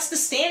 I mean, that's the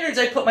standards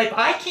I put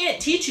I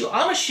can't teach you.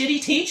 I'm a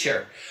shitty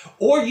teacher.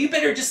 Or you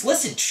better just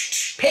listen.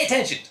 Pay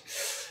attention.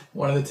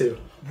 One of the two.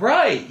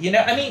 Right. You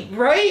know, I mean,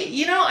 right?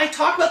 You know, I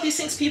talk about these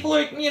things, people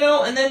are, you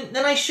know, and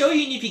then I show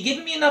you, and if you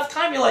give me enough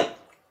time, you're like,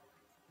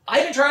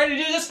 I've been trying to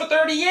do this for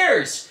 30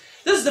 years.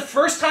 This is the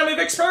first time I've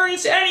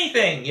experienced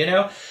anything, you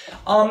know?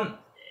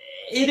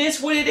 It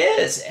is what it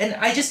is. And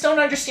I just don't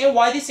understand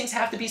why these things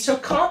have to be so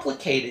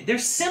complicated. They're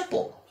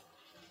simple.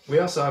 We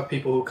also have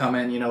people who come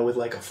in, you know, with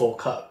like a full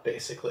cup,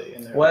 basically.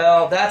 And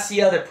well, that's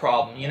the other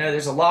problem. You know,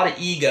 there's a lot of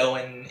ego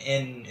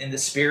in the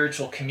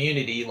spiritual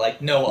community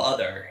like no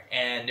other.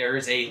 And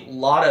there's a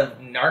lot of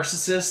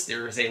narcissists.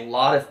 There's a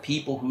lot of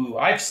people who,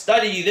 I've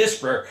studied this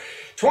for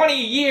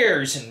 20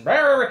 years and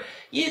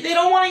they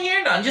don't want to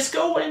hear none. Just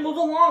go and move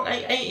along.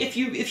 If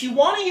you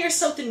want to hear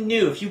something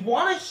new, if you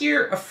want to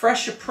hear a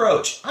fresh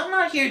approach, I'm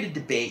not here to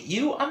debate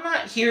you. I'm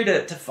not here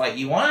to fight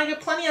you. I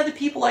got plenty of other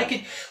people I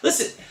could...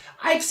 Listen,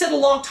 I've said a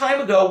long time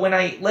ago when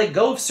I let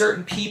go of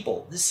certain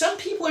people, some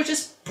people are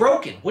just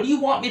broken. What do you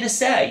want me to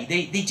say?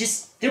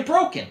 They're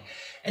broken.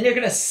 And they're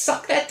going to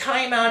suck that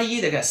time out of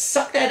you. They're going to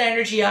suck that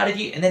energy out of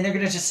you. And then they're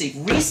going to just say,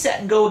 reset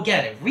and go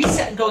again, and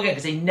reset and go again,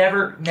 because they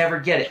never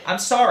get it. I'm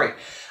sorry.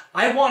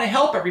 I want to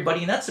help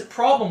everybody, and that's the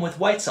problem with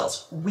white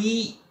cells.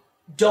 We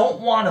don't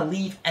want to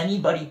leave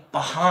anybody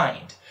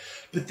behind.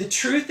 But the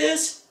truth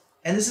is,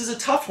 and this is a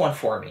tough one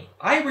for me,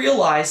 I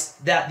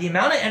realized that the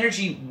amount of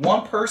energy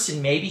one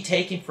person may be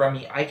taking from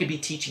me, I could be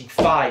teaching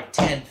 5,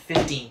 10,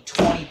 15,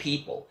 20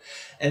 people.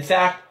 In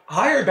fact,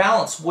 Higher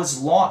Balance was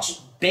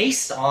launched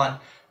based on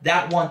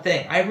that one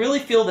thing. I really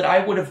feel that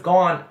I would have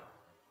gone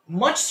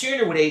much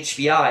sooner with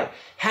HBI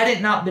had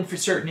it not been for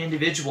certain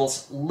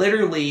individuals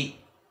literally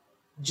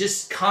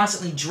just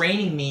constantly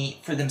draining me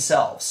for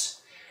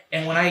themselves.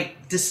 And when I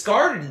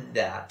discarded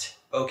that,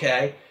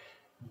 okay,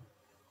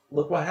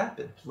 look what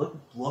happened.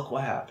 Look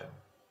what happened.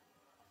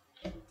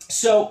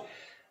 So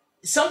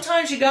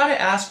sometimes you got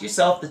to ask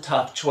yourself the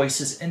tough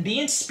choices. And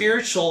being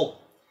spiritual,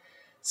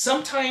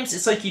 sometimes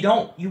it's like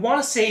you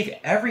want to save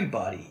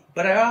everybody.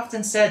 But I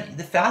often said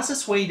the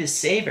fastest way to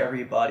save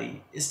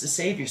everybody is to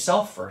save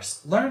yourself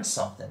first. Learn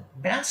something.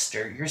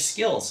 Master your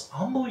skills.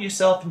 Humble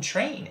yourself and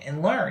train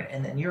and learn.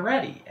 And then you're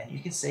ready. And you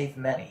can save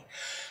many.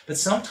 But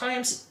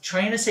sometimes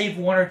trying to save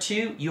one or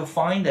two, you'll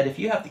find that if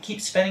you have to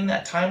keep spending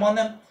that time on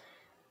them,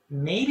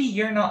 maybe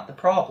you're not the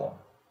problem.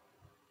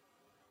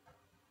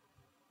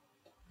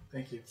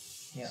 Thank you.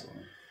 Yeah.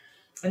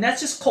 And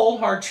that's just cold,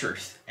 hard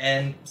truth.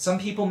 And some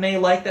people may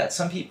like that.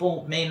 Some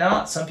people may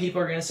not. Some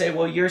people are going to say,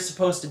 well, you're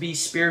supposed to be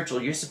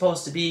spiritual. You're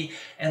supposed to be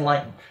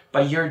enlightened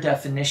by your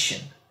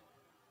definition.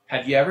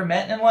 Have you ever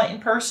met an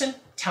enlightened person?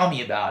 Tell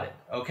me about it,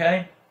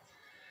 okay?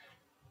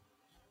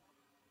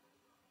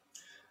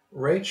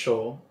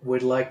 Rachel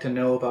would like to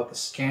know about the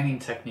scanning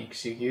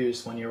techniques you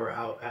used when you were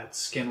out at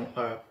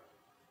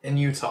in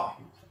Utah.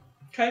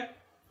 Okay.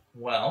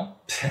 Well,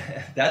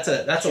 that's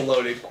a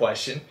loaded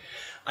question.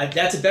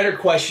 That's a better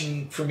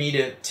question for me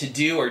to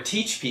do or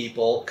teach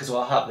people, because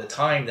I'll have the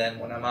time then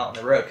when I'm out on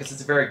the road, because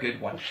it's a very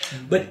good one.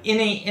 Mm-hmm. But in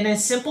a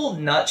simple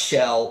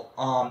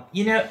nutshell,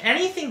 you know,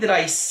 anything that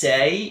I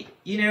say,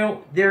 you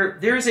know,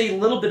 there's a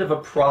little bit of a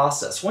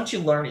process. Once you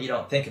learn it, you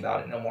don't think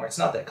about it no more. It's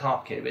not that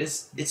complicated, but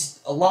it's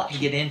a lot to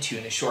get into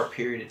in a short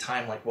period of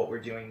time, like what we're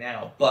doing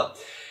now. But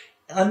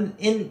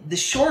in the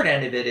short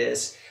end of it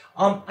is,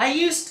 I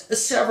used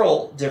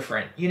several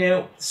different, you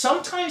know,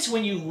 sometimes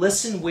when you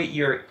listen with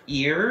your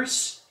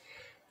ears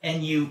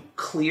and you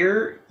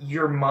clear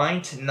your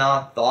mind to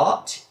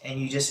non-thought and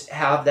you just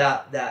have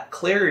that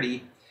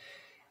clarity,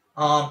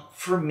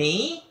 for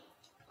me,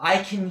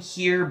 I can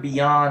hear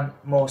beyond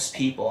most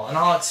people. And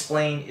I'll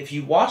explain. If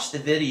you watch the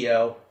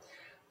video,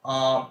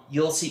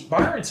 you'll see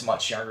Byron's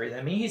much younger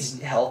than me. He's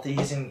healthy.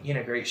 He's in, you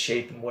know, great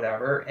shape and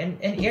whatever.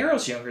 And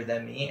Arrow's younger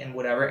than me and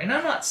whatever. And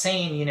I'm not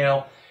saying, you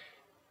know,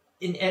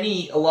 in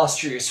any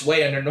illustrious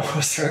way, under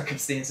normal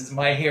circumstances,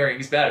 my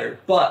hearing's better.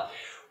 But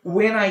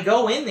when I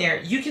go in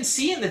there, you can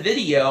see in the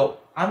video,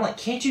 I'm like,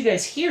 can't you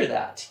guys hear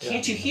that?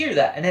 Can't you hear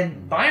that? And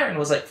then Byron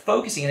was like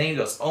focusing, and then he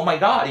goes, oh my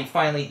God, he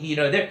finally, you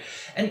know, there.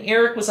 And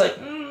Eric was like,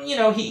 you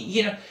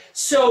know,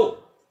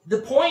 so the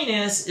point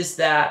is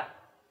that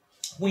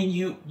when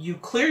you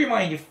clear your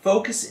mind, you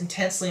focus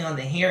intensely on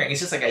the hearing. It's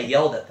just like I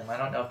yelled at them. I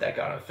don't know if that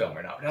got on film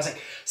or not. But I was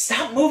like,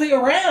 stop moving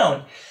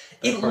around.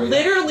 It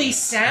literally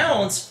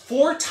sounds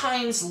 4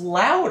 times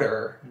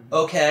louder,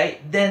 okay,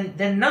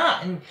 than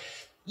not. And,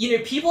 you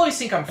know, people always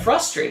think I'm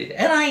frustrated,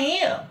 and I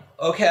am,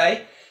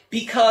 okay,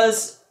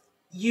 because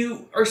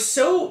you are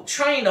so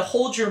trying to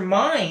hold your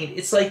mind.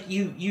 It's like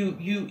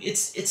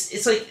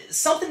it's like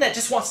something that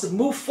just wants to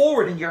move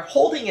forward, and you're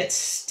holding it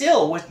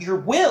still with your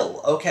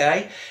will,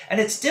 okay?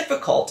 And it's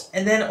difficult.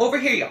 And then over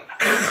here you go,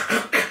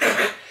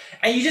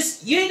 and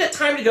you ain't got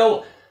time to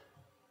go,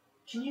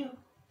 can you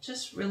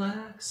just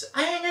relax?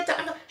 I ain't got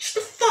time.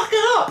 Shut the fuck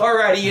up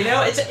already, you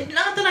know? It's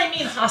not that I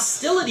mean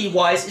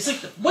hostility-wise. It's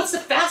like, what's the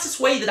fastest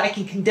way that I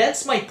can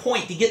condense my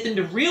point to get them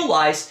to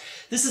realize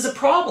this is a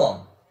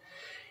problem?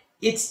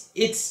 It's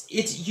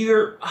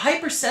your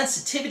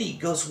hypersensitivity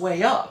goes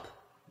way up.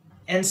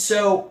 And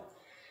so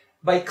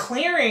by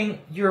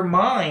clearing your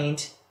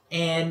mind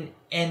and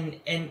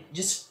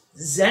just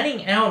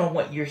zenning out on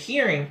what you're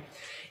hearing,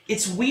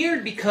 it's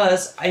weird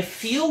because I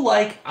feel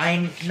like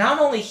I'm not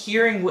only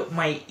hearing with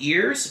my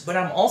ears, but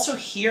I'm also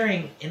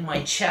hearing in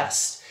my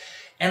chest.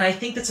 And I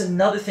think that's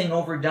another thing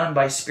overdone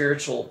by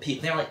spiritual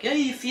people. They're like, oh,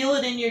 you feel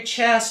it in your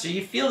chest, or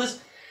you feel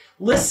this.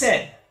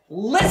 Listen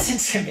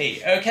to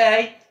me,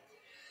 okay?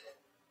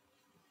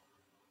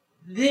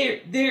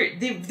 The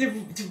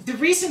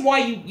reason why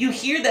you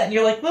hear that and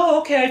you're like, well,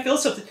 okay, I feel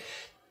something.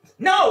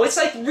 No, it's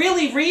like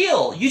really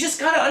real. You just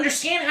got to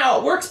understand how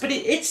it works. But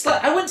it's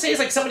like, I wouldn't say it's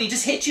like somebody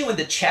just hit you in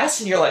the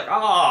chest and you're like,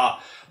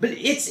 ah. But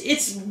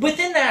it's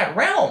within that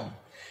realm.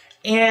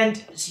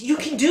 And you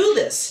can do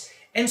this.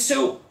 And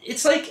so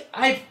it's like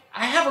I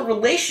have a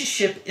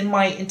relationship in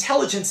my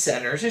intelligence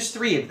centers. There's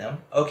 3 of them,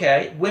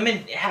 okay?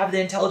 Women have the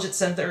intelligence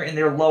center in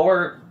their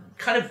lower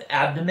kind of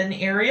abdomen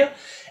area.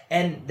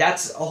 And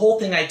that's a whole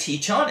thing I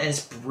teach on, and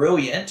it's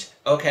brilliant,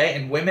 okay?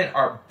 And women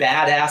are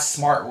badass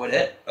smart with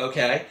it,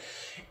 okay?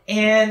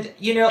 And,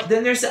 you know,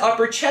 then there's the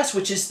upper chest,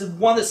 which is the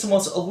one that's the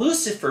most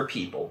elusive for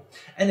people.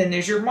 And then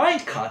there's your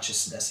mind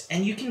consciousness.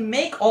 And you can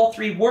make all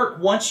 3 work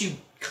once you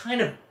kind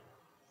of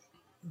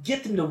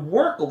get them to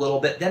work a little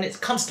bit, then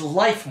it comes to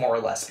life more or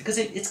less, because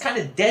it's kind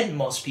of dead in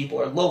most people,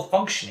 or low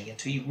functioning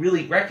until you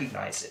really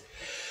recognize it.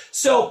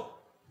 So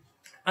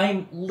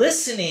I'm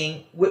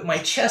listening with my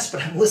chest,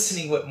 but I'm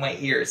listening with my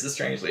ears, as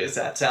strangely as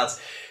that sounds.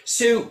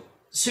 So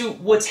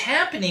what's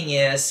happening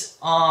is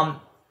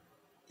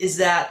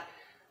that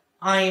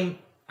I'm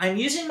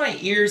using my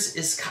ears.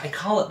 I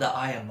call it the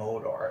eye of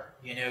Modor,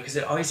 you know, because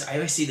I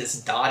always see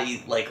this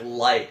dotty like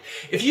light.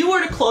 If you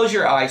were to close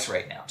your eyes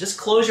right now, just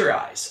close your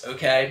eyes,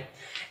 okay?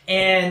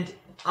 And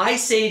I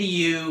say to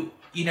you,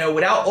 you know,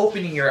 without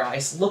opening your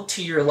eyes, look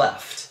to your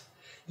left.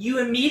 You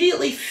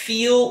immediately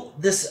feel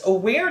this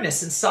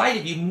awareness inside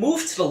of you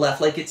move to the left,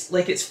 like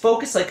it's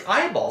focused like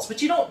eyeballs,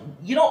 but you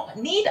don't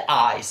need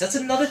eyes. That's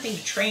another thing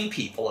to train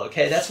people,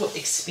 okay? That's what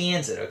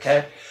expands it,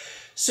 okay?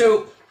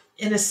 So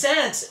in a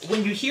sense,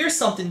 when you hear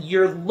something,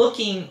 you're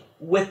looking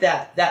with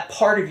that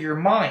part of your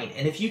mind,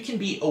 and if you can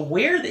be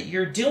aware that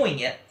you're doing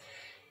it,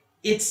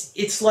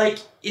 it's like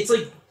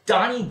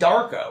Donnie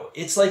Darko.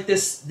 It's like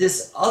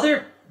this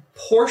other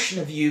portion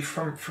of you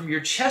from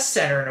your chest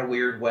center in a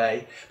weird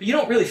way, but you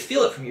don't really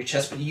feel it from your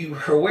chest, but you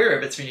are aware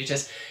of it's from your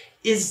chest,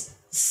 is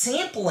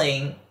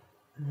sampling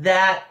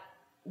that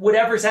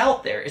whatever's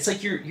out there. It's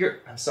like you're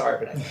I'm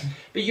sorry,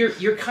 but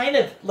you're kind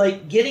of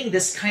like getting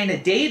this kind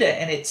of data,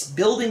 and it's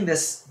building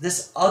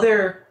this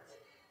other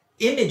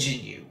image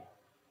in you.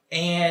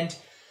 And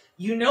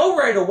you know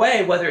right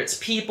away whether it's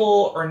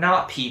people or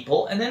not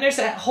people. And then there's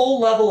that whole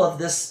level of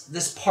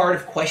this part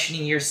of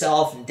questioning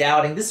yourself and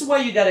doubting. This is why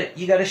you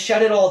gotta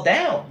shut it all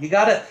down. You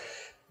gotta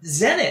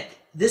zen it.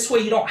 This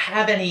way you don't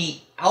have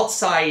any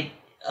outside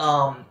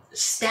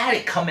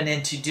static coming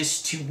in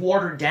to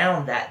water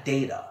down that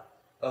data.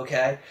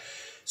 Okay?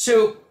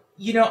 So,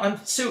 you know, I'm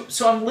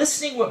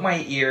listening with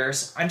my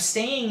ears. I'm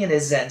staying in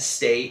a zen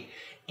state.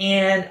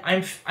 And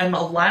I'm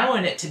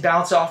allowing it to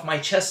bounce off my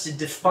chest to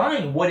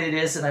define what it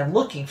is that I'm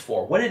looking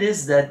for, what it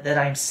is that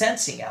I'm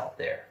sensing out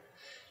there.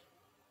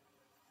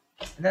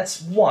 And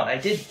that's one. I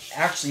did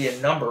actually a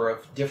number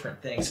of different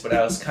things, but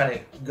I was kind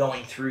of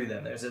going through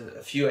them. There's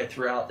a few I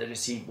threw out there to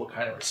see what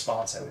kind of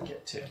response I would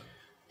get to.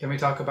 Can we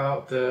talk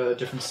about the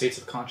different states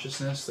of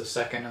consciousness, the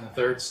second and the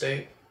third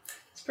state?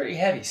 It's pretty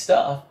heavy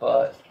stuff,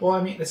 but... Well,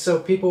 I mean, so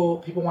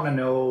people want to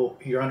know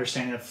your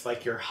understanding of,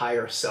 like, your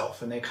higher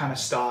self, and they kind of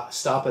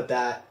stop at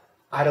that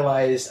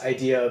idolized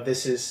idea of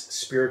this is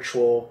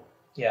spiritual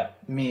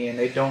me, and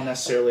they don't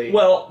necessarily...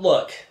 Well,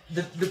 look,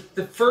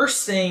 the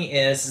first thing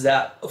is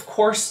that, of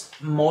course,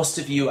 most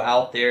of you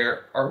out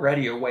there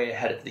already are way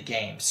ahead of the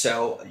game,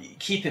 so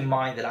keep in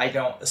mind that I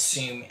don't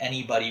assume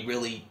anybody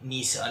really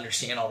needs to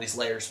understand all these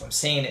layers, but I'm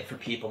saying it for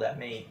people that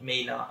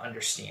may not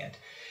understand.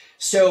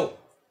 So...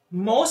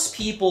 most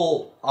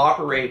people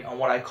operate on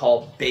what I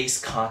call base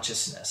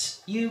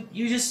consciousness. You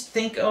just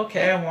think,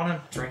 okay, I want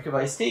to drink of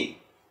iced tea.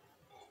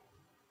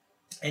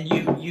 and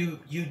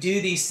you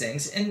do these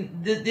things.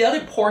 And the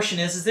other portion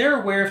is they're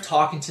aware of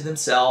talking to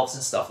themselves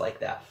and stuff like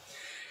that.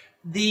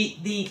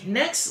 The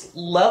next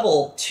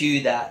level to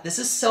that, this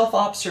is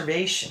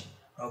self-observation,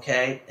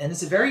 okay? And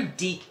it's a very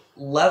deep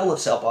level of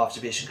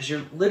self-observation because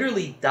you're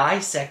literally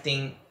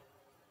dissecting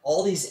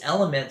all these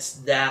elements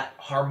that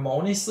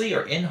harmoniously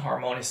or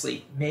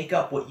inharmoniously make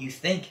up what you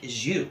think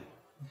is you.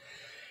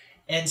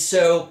 And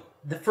so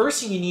the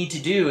first thing you need to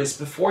do is,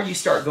 before you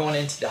start going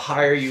into the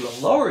higher you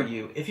and lower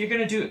you, if you're going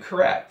to do it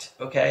correct,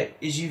 okay,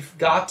 is you've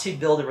got to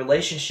build a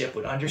relationship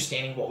with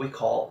understanding what we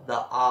call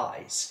the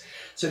I's.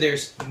 So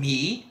there's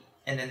me,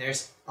 and then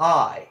there's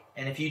I.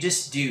 And if you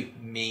just do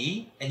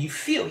me, and you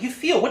feel,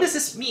 what does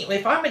this mean?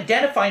 If I'm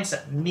identifying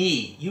something,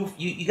 me,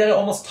 you got to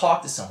almost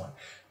talk to someone.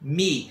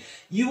 Me.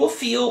 You will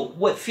feel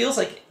what feels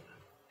like,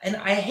 and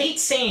I hate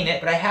saying it,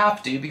 but I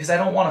have to because I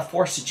don't want to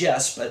force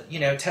suggest, but,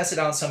 test it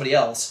on somebody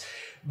else.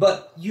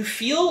 But you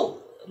feel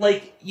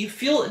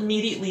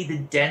immediately the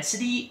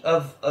density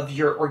of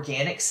your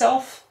organic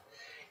self,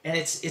 and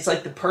it's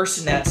like the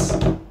person that's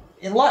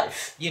in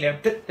life,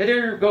 that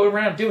are going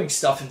around doing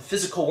stuff in the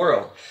physical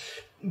world.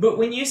 But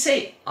when you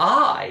say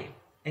I,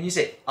 and you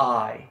say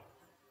I,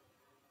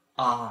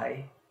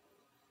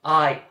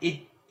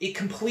 it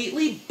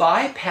completely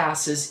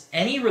bypasses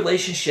any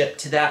relationship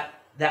to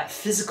that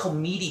physical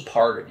meaty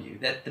part of you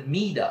that the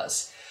me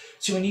does.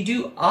 So when you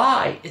do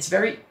I, it's a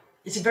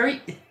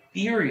very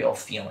ethereal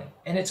feeling,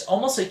 and it's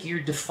almost like you're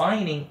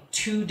defining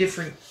two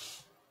different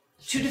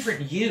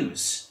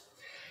yous.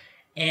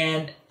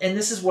 And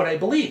this is what I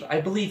believe. I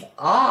believe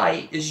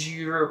I is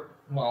your,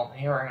 well,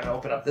 here I'm going to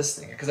open up this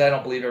thing because I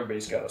don't believe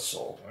everybody's got a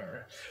soul.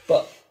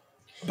 But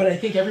I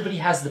think everybody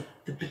has the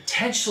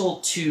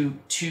potential to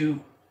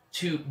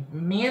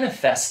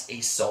manifest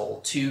a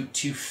soul, to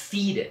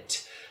feed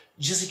it.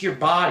 Just like your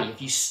body,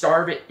 if you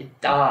starve it,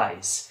 it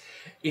dies.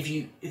 If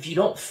you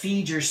don't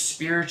feed your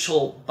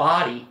spiritual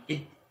body,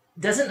 it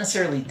doesn't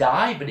necessarily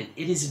die, but it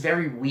is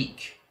very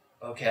weak.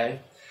 Okay?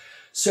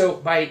 So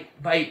by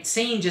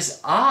saying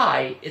just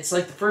I, it's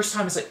like the first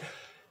time it's like,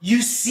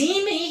 you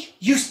see me,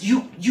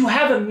 you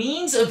have a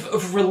means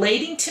of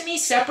relating to me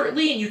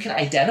separately, and you can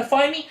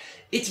identify me.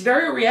 It's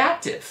very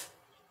reactive.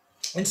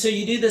 And so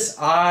you do this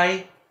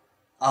I,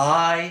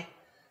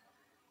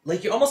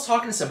 like you're almost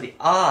talking to somebody,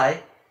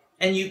 I,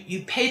 and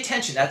you pay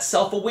attention. That's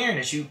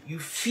self-awareness. You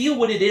feel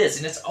what it is,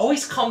 and it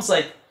always comes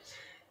like,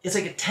 it's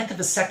like a tenth of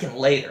a second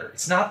later.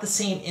 It's not the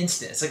same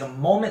instant. It's like a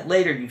moment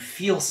later you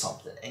feel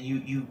something, and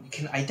you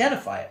can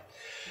identify it.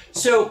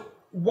 So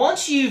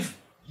once you've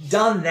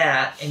done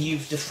that, and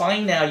you've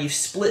defined now, you've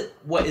split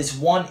what is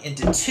one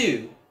into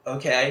two,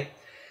 okay?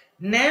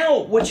 Now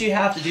what you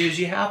have to do is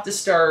you have to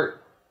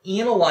start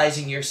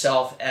analyzing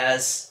yourself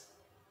as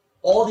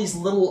all these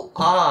little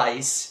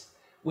I's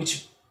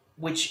which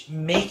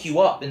make you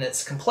up in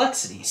its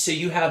complexity. So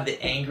you have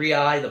the angry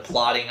I, the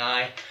plotting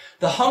I,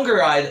 the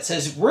hunger I that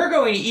says, we're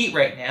going to eat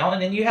right now,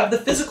 and then you have the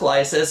physical I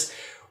that says,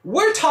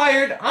 we're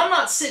tired, I'm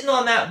not sitting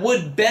on that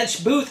wood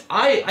bench booth,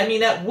 I mean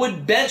that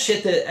wood bench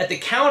at the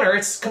counter,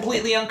 it's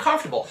completely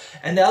uncomfortable.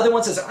 And the other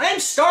one says, I'm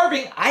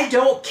starving, I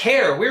don't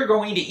care, we're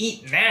going to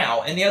eat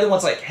now. And the other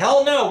one's like,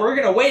 hell no, we're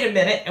going to wait a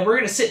minute, and we're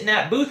going to sit in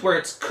that booth where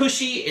it's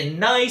cushy and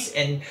nice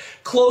and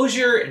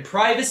closure and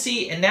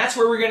privacy, and that's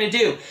where we're going to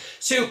do.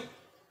 So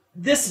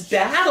this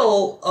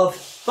battle of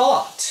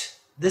thought,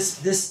 this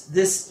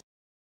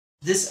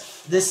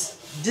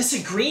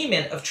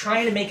disagreement of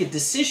trying to make a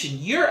decision,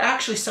 you're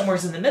actually somewhere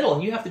in the middle,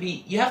 and you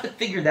have to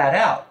figure that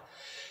out.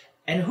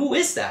 And who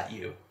is that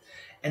you?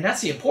 And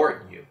that's the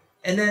important you.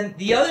 And then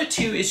the other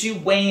two is you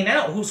weighing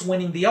out who's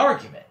winning the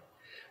argument.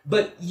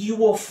 But you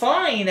will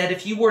find that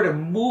if you were to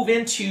move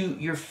into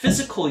your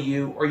physical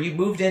you, or you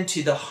moved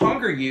into the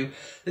hunger you,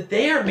 that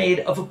they are made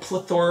of a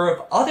plethora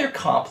of other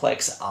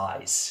complex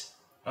I's.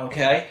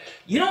 Okay?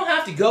 You don't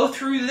have to go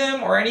through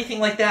them or anything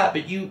like that,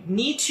 but you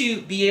need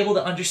to be able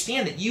to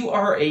understand that you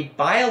are a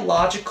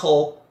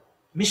biological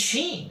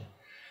machine,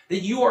 that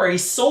you are a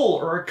soul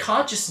or a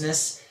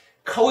consciousness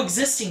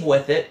coexisting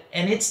with it,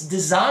 and it's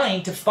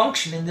designed to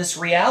function in this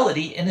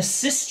reality and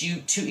assist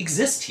you to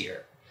exist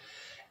here.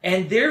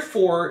 And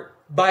therefore,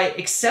 by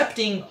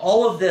accepting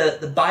all of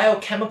the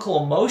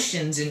biochemical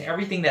emotions and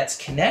everything that's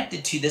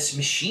connected to this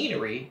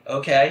machinery,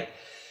 okay,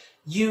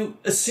 you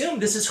assume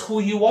this is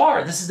who you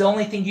are. This is the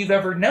only thing you've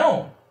ever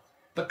known.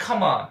 But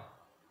come on.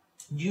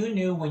 You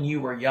knew when you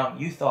were young,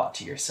 you thought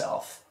to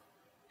yourself,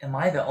 am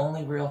I the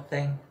only real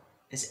thing?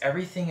 Is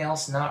everything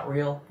else not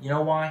real? You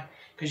know why?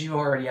 Because you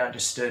already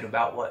understood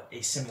about what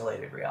a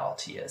simulated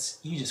reality is.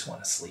 You just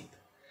want to sleep.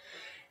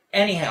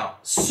 Anyhow,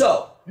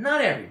 so,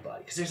 not everybody,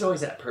 because there's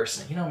always that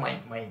person,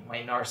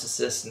 my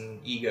narcissist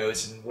and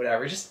egos and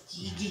whatever, just,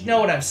 you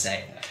know what I'm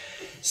saying.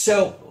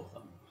 So,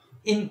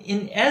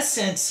 in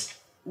essence,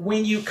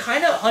 when you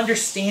kind of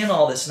understand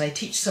all this, and I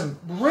teach some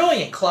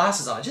brilliant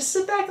classes on it, just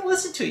sit back and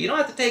listen to it. You don't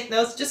have to take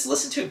notes, just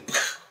listen to it.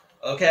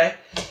 Okay?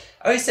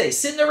 I always say,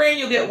 sit in the rain,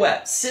 you'll get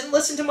wet. Sit and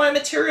listen to my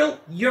material,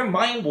 your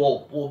mind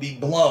will be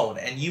blown,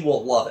 and you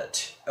will love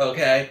it.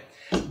 Okay?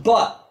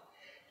 But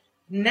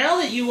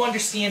now that you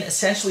understand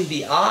essentially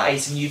the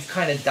eyes and you've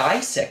kind of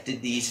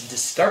dissected these and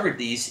discovered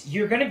these,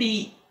 you're going to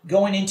be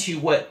going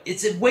into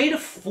it's a way to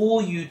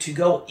fool you to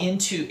go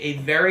into a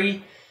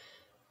very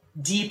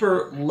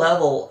deeper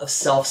level of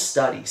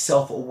self-study,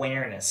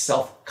 self-awareness,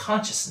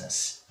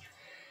 self-consciousness.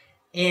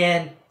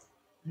 And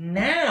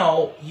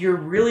now you're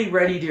really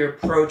ready to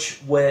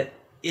approach what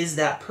is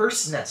that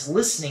person that's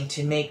listening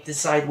to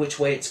decide which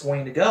way it's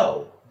going to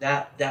go.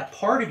 That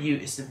part of you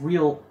is the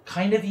real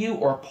kind of you,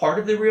 or part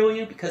of the real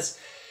you, because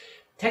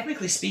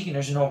technically speaking,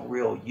 there's no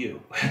real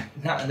you,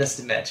 not in this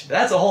dimension. But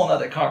that's a whole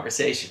other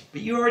conversation. But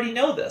you already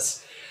know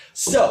this.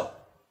 So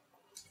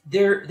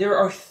there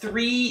are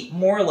three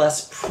more or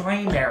less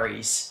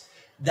primaries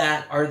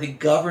that are the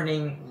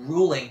governing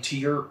ruling to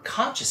your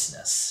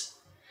consciousness.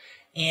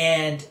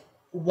 And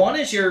one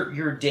is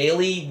your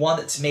daily one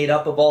that's made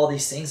up of all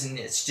these things, and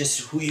it's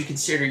just who you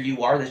consider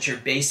you are. That's your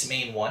base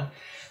main one.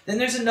 Then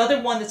there's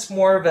another one that's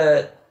more of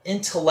a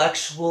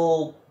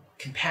intellectual,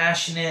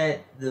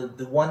 compassionate,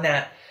 the one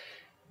that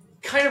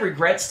kind of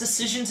regrets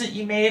decisions that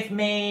you may have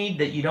made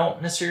that you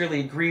don't necessarily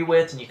agree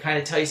with, and you kind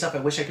of tell yourself, I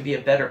wish I could be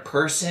a better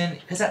person,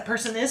 because that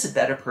person is a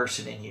better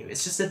person in you.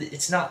 It's just that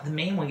it's not the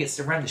main one gets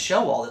to run the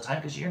show all the time,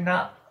 because you're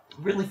not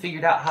really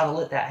figured out how to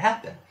let that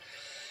happen.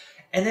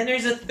 And then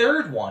there's a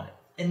third one,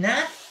 and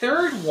that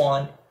third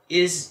one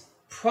is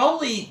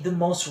probably the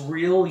most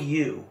real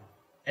you.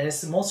 And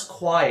it's the most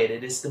quiet,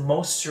 it is the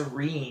most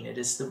serene, it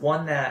is the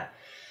one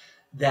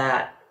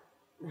that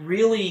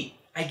really,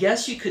 I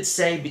guess you could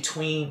say,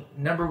 between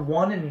number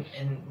one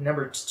and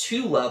number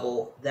two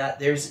level, that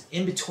there's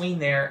in between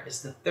there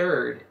is the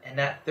third, and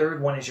that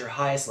third one is your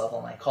highest level,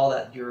 and I call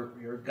that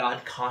your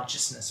God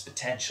consciousness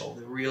potential,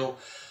 the real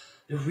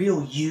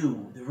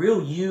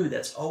you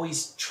that's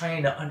always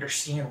trying to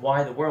understand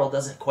why the world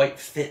doesn't quite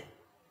fit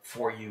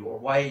for you, or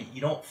why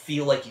you don't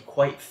feel like you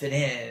quite fit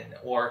in,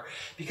 or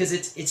because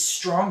it's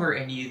stronger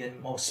in you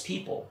than most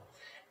people.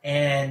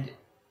 And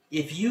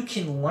if you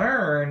can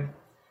learn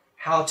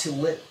how to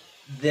let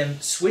them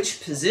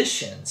switch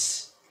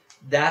positions,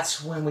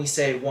 that's when we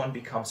say one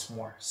becomes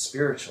more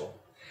spiritual,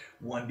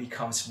 one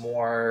becomes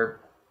more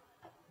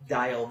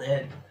dialed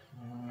in,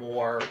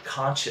 more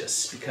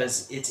conscious,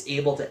 because it's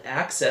able to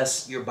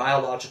access your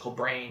biological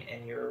brain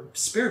and your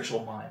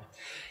spiritual mind.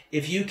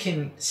 If you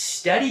can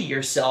steady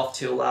yourself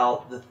to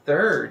allow the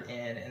third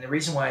in, and the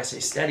reason why I say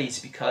steady is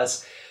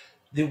because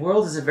the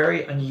world is a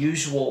very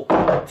unusual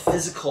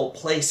physical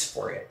place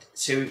for it.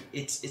 So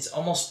it's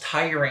almost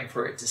tiring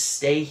for it to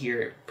stay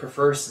here. It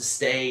prefers to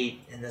stay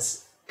in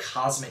this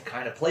cosmic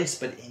kind of place,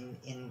 but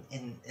in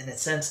a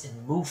sense,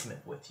 in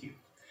movement with you.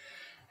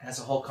 And that's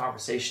a whole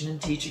conversation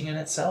and teaching in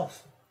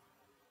itself.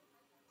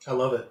 I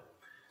love it.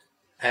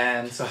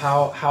 And so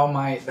how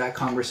might that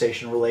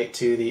conversation relate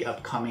to the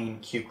upcoming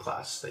CUBE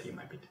class that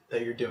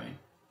you're doing?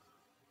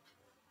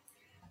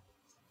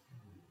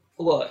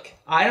 Look,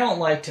 I don't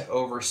like to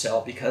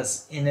oversell,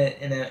 because in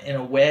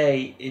a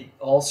way it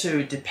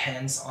also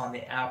depends on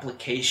the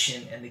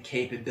application and the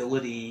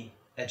capability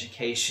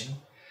education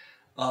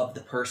of the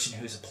person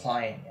who's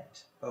applying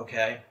it.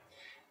 Okay?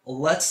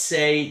 Let's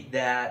say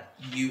that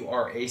you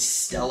are a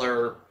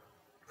stellar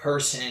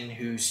person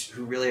who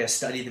really has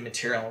studied the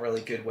material and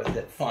really good with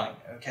it. Fine,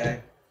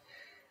 okay?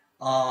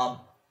 I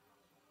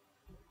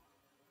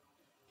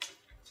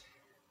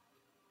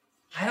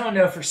don't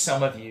know for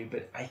some of you,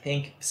 but I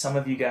think some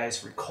of you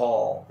guys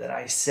recall that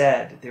I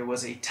said there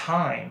was a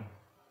time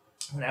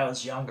when I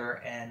was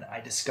younger and I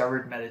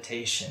discovered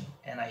meditation,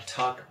 and I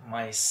took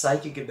my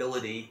psychic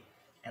ability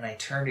and I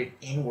turned it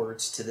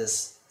inwards to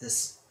this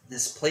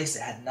place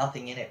that had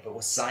nothing in it but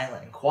was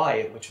silent and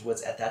quiet, which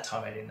was, at that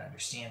time I didn't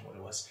understand what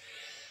it was.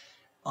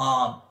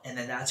 And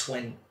then that's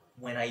when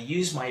I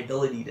used my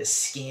ability to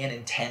scan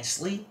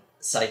intensely,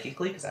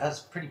 psychically, because I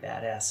was a pretty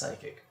badass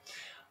psychic.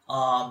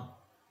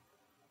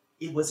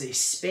 It was a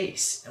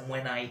space, and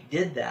when I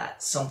did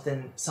that,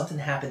 something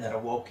happened that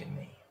awoke in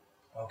me.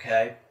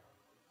 Okay?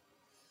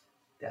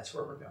 That's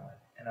where we're going.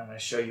 And I'm going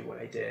to show you what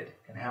I did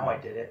and how I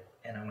did it,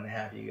 and I'm going to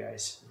have you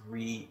guys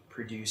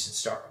reproduce and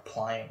start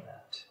applying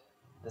that.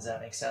 Does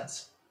that make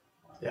sense?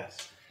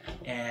 Yes.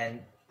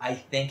 And I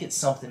think it's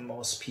something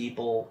most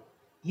people,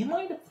 you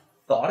might have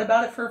thought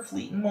about it for a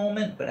fleeting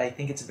moment, but I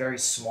think it's a very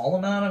small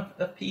amount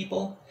of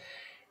people.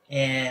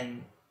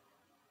 And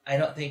I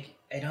don't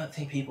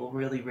think people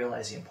really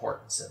realize the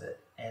importance of it.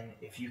 And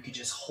if you could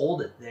just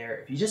hold it there,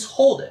 if you just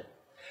hold it.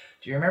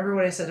 Do you remember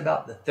what I said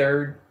about the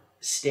third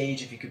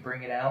stage, if you could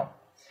bring it out?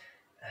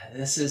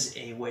 This is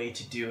a way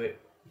to do it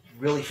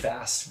really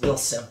fast, real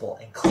simple,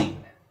 and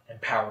clean,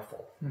 and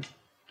powerful.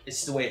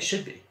 It's the way it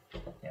should be.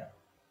 Yeah.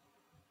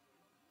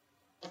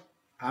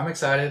 I'm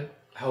excited.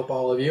 I hope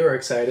all of you are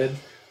excited.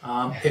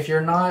 If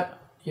you're not,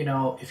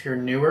 if you're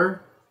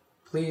newer,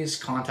 please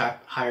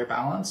contact Higher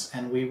Balance,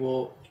 and we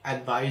will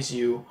advise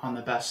you on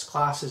the best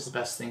classes, the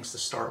best things to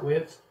start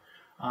with,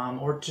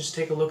 or just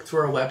take a look through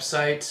our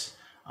website.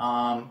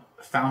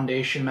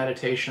 Foundation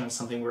meditation is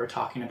something we were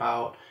talking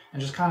about,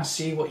 and just kind of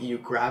see what you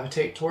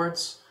gravitate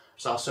towards.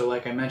 There's also,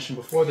 like I mentioned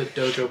before, the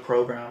dojo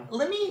program.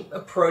 Let me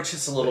approach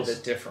this a little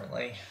bit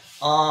differently.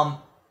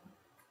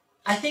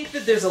 I think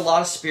that there's a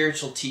lot of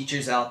spiritual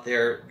teachers out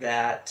there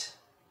that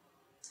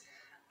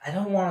I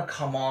don't want to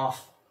come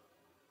off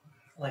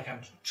like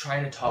I'm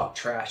trying to talk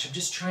trash. I'm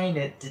just trying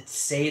to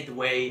say it the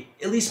way,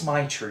 at least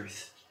my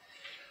truth.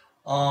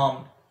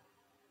 I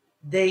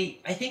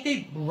think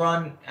they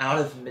run out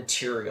of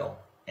material,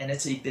 and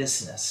it's a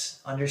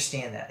business.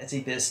 Understand that. It's a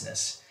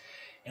business.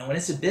 And when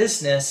it's a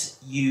business,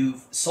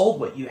 you've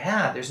sold what you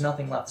have. There's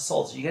nothing left to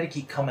sold, so you got to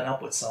keep coming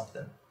up with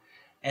something.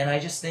 And I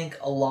just think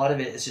a lot of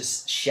it is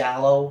just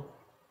shallow,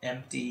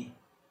 empty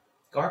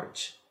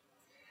garbage.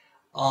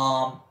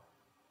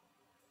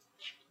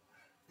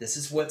 This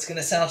is what's going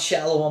to sound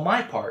shallow on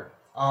my part.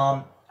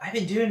 I've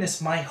been doing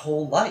this my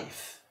whole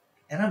life,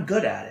 and I'm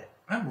good at it.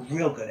 I'm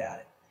real good at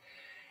it.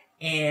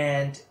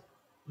 And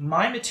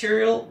my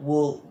material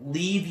will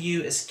leave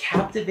you as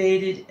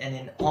captivated and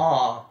in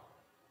awe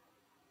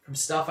from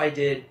stuff I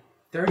did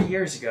 30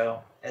 years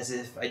ago as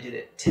if I did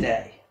it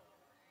today.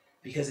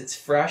 Because it's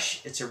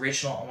fresh, it's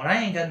original, and when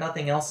I ain't got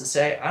nothing else to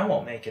say, I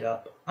won't make it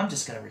up. I'm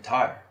just going to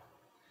retire.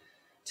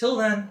 Till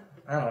then,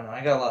 I don't know,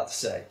 I got a lot to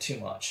say, too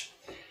much.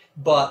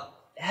 But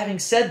having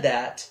said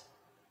that,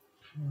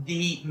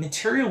 the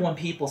material, when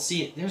people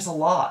see it, there's a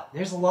lot.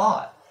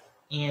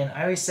 And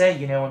I always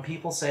say, when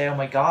people say, oh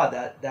my God,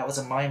 that was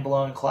a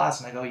mind-blowing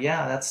class, and I go,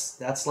 yeah,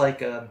 that's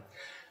like a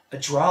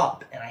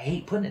drop, and I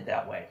hate putting it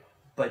that way.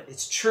 But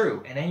it's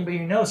true, and anybody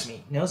who knows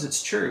me knows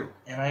it's true.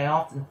 And I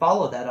often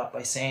follow that up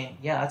by saying,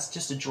 yeah, it's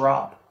just a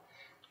drop.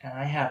 And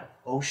I have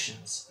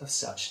oceans of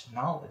such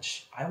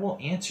knowledge. I will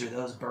answer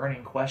those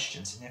burning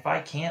questions, and if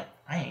I can't,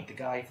 I ain't the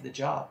guy for the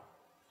job.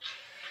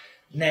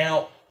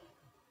 Now,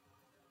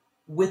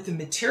 with the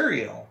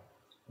material,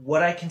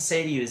 what I can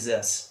say to you is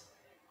this.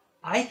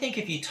 I think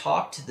if you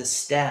talk to the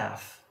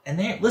staff, and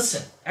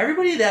listen,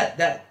 everybody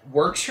that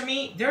works for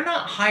me, they're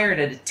not hired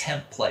at a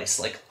temp place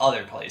like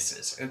other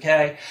places,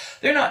 okay?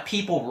 They're not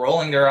people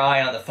rolling their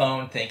eye on the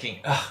phone thinking,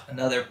 ugh,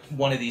 another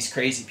one of these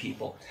crazy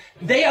people.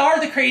 They are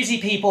the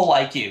crazy people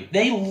like you.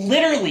 They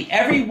literally,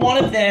 every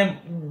one of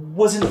them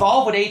was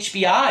involved with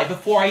HBI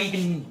before I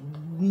even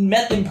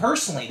met them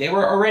personally. They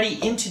were already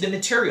into the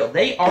material.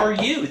 They are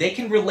you. They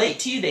can relate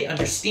to you. They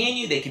understand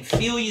you. They can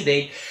feel you.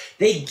 They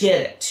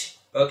get it.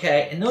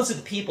 Okay? And those are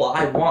the people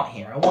I want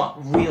here. I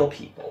want real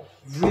people.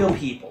 Real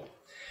people.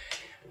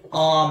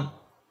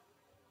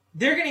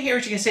 They're going to hear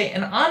what you're going to say,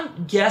 and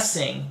I'm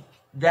guessing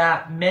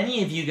that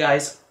many of you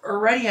guys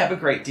already have a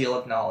great deal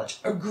of knowledge,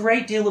 a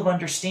great deal of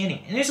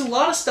understanding, and there's a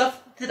lot of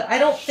stuff that I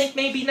don't think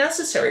may be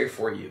necessary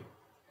for you.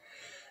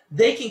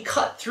 They can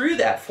cut through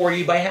that for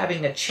you by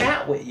having a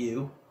chat with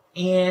you,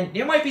 and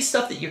there might be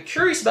stuff that you're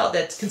curious about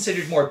that's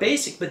considered more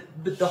basic, but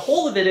the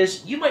whole of it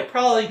is you might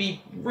probably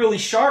be really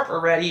sharp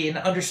already and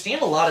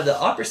understand a lot of the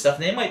upper stuff,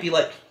 and they might be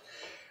like,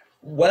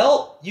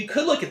 well, you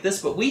could look at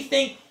this, but we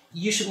think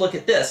you should look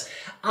at this.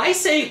 I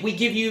say we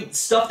give you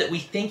stuff that we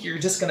think you're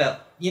just going to,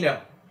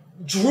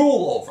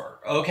 drool over,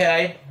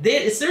 okay?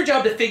 It's their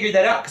job to figure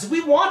that out because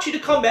we want you to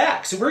come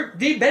back. So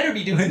they better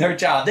be doing their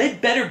job. They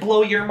better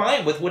blow your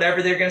mind with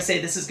whatever they're going to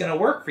say this is going to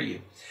work for you.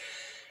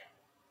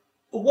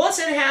 Once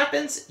it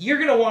happens, you're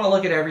going to want to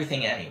look at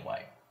everything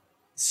anyway.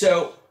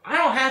 So I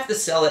don't have to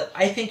sell it.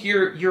 I think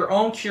your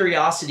own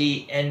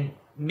curiosity and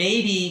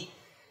maybe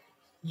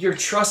your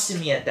trust in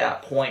me at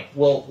that point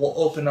will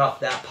open up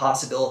that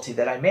possibility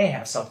that I may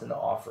have something to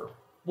offer.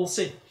 We'll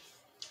see.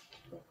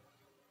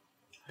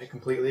 I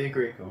completely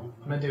agree. Cool.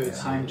 I'm going to do a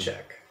time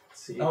check.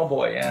 See. Oh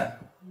boy, yeah.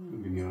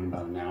 We've been going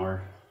about an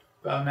hour.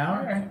 About an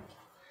hour?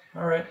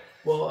 All right.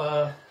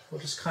 Well,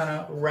 we'll just kind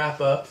of wrap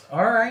up.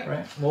 All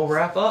right. We'll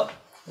wrap up.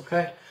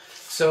 Okay.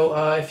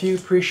 So if you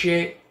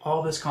appreciate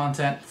all this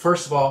content,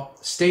 first of all,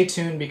 stay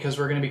tuned because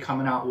we're going to be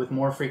coming out with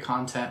more free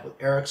content. With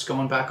Eric's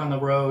going back on the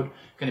road,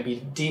 going to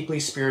be deeply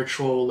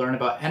spiritual, learn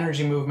about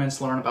energy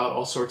movements, learn about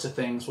all sorts of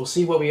things. We'll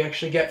see what we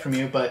actually get from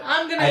you, but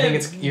I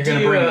think you're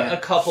going to bring a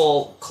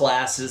couple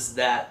classes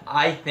that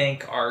I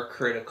think are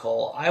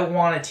critical. I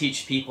want to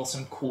teach people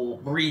some cool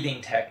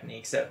breathing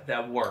techniques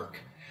that work.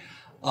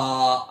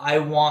 I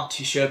want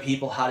to show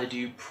people how to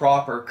do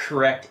proper,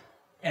 correct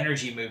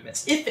energy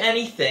movements. If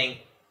anything,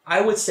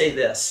 I would say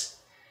this.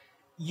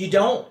 You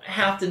don't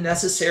have to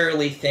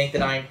necessarily think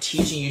that I'm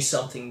teaching you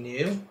something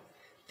new.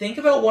 Think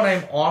about what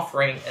I'm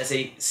offering as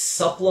a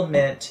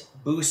supplement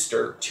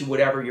booster to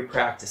whatever your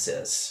practice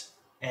is.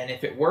 And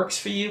if it works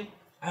for you,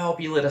 I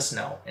hope you let us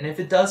know. And if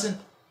it doesn't,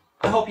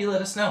 I hope you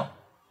let us know.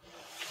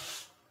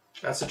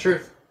 That's the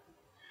truth.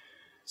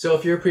 So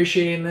if you're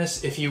appreciating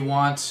this, if you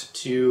want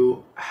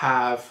to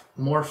have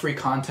more free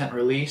content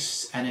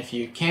released, and if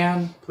you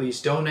can,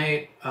 please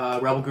donate,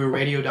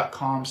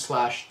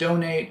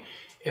 rebelgururadio.com/donate.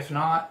 If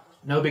not,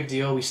 no big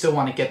deal. We still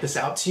want to get this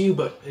out to you,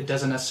 but it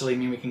doesn't necessarily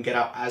mean we can get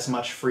out as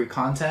much free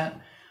content.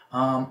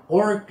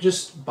 Or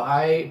just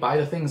buy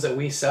the things that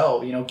we sell.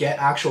 Get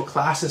actual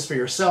classes for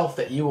yourself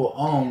that you will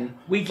own.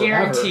 We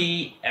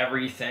guarantee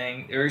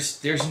everything.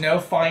 There's no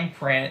fine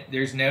print.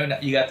 There's no.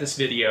 You got this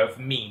video of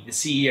me, the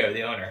CEO,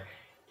 the owner.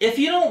 If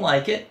you don't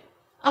like it,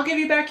 I'll give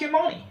you back your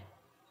money.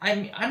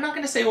 I'm not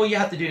going to say, well, you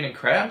have to do it in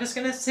credit. I'm just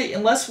going to say,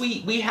 unless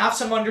we have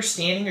some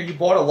understanding, or you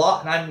bought a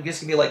lot, and I'm just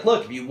going to be like,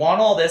 look, if you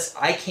want all this,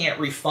 I can't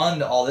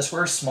refund all this.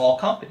 We're a small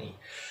company.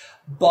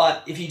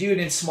 But if you do it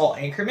in small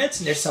increments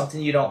and there's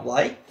something you don't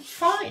like,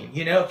 fine.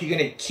 You know, if you're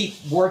going to keep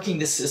working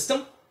the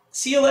system,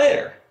 see you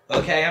later.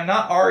 Okay, I'm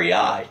not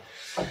REI.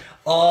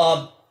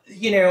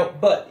 You know,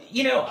 but,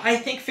 you know, I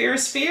think fair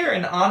is fair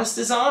and honest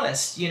is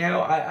honest. You know,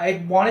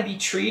 I want to be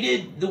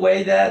treated the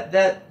way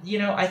that, you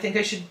know, I think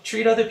I should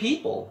treat other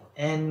people.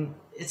 And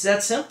it's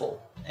that simple.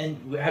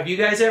 And have you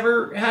guys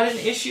ever had an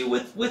issue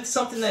with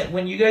something that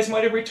when you guys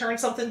might have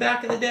returned something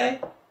back in the day?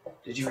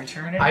 Did you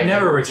return it? I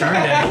never returned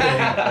anything.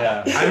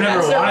 Yeah. I've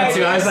never wanted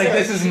to. I was like,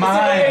 this is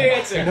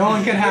mine. No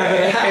one can have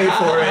it. I paid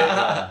for it.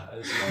 I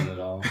just want it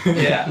all.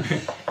 Yeah.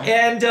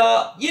 And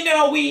you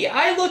know,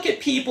 I look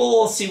at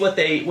people, see what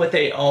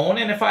they own,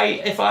 and if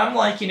I'm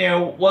like, you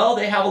know, well,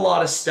 they have a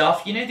lot of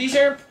stuff, you know, these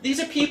are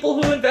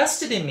people who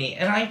invested in me,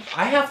 and I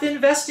have to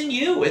invest in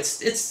you. It's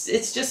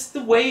just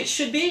the way it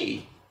should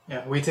be.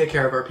 Yeah, we take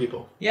care of our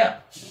people. Yeah.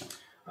 So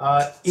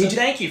EJ,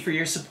 thank you for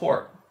your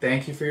support.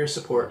 thank you for your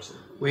support.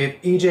 We have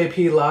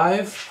EJP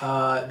Live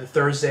the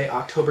Thursday,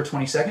 October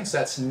 22nd, so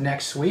that's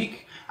next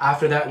week.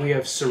 After that, we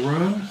have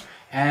Saroon.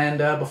 And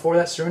before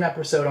that Saroon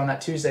episode on that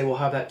Tuesday, we'll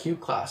have that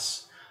Cube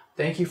class.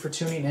 Thank you for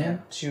tuning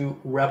in to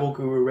Rebel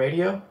Guru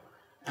Radio,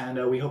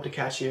 and we hope to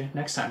catch you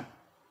next time.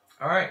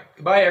 All right.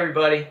 Goodbye,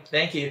 everybody.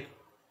 Thank you.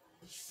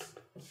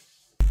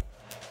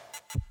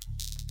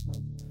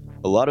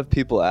 A lot of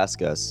people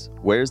ask us,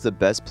 where's the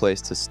best place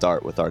to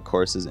start with our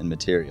courses and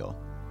material?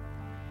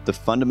 The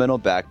fundamental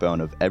backbone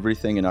of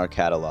everything in our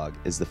catalog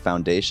is the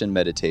Foundation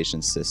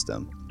Meditation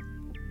System.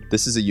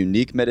 This is a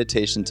unique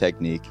meditation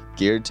technique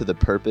geared to the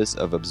purpose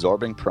of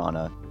absorbing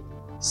prana,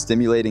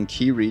 stimulating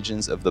key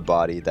regions of the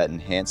body that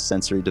enhance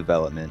sensory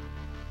development,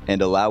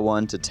 and allow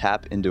one to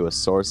tap into a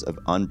source of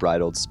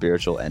unbridled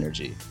spiritual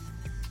energy.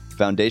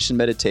 Foundation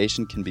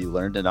meditation can be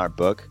learned in our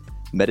book,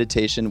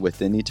 Meditation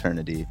Within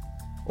Eternity,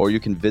 or you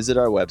can visit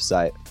our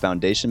website,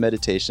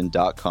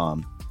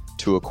 foundationmeditation.com,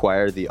 to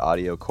acquire the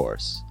audio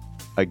course.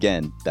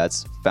 Again,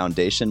 that's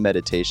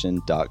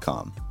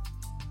foundationmeditation.com.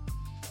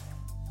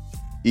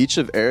 Each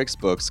of Eric's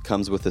books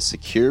comes with a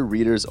secure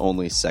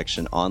readers-only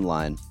section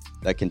online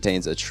that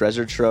contains a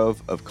treasure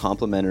trove of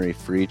complimentary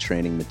free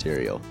training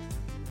material.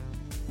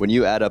 When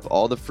you add up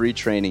all the free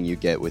training you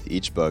get with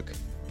each book,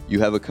 you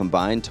have a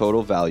combined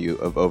total value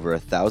of over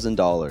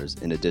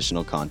 $1,000 in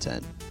additional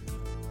content.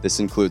 This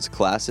includes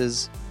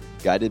classes,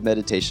 guided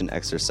meditation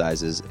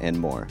exercises, and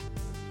more.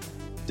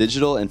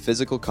 Digital and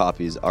physical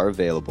copies are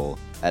available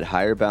at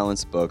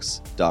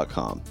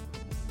higherbalancebooks.com.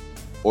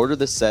 Order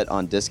the set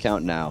on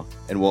discount now,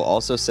 and we'll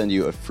also send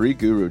you a free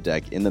Guru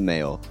deck in the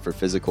mail for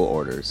physical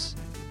orders.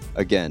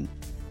 Again,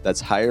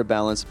 that's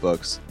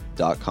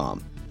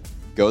higherbalancebooks.com.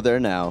 Go there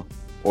now,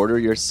 order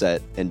your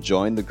set, and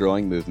join the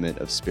growing movement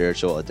of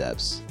spiritual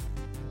adepts.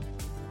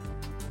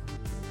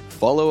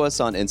 Follow us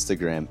on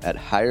Instagram at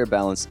Higher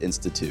Balance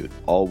Institute,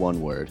 all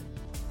one word.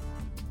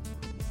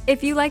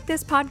 If you like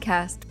this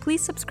podcast,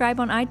 please subscribe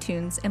on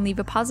iTunes and leave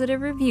a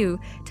positive review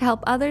to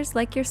help others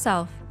like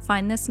yourself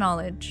find this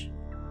knowledge.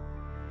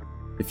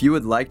 If you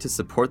would like to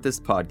support this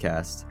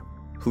podcast,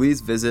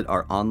 please visit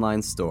our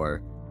online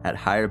store at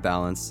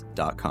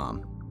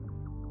higherbalance.com.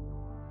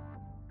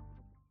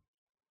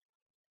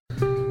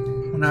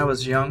 When I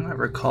was young, I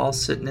recall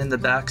sitting in the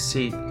back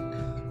seat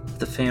of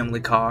the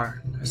family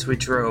car as we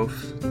drove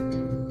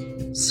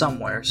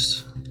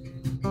somewheres,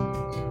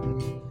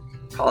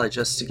 probably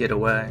just to get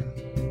away.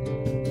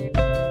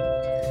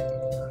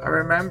 I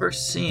remember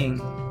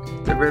seeing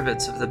the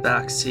rivets of the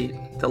back seat,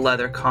 the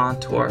leather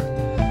contour,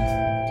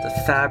 the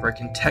fabric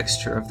and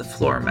texture of the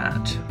floor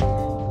mat.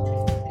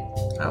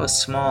 I was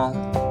small.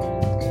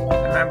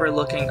 I remember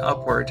looking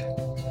upward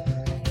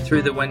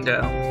through the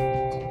window,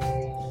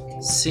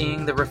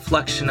 seeing the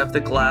reflection of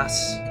the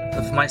glass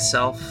of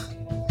myself,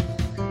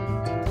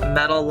 a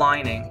metal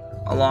lining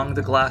along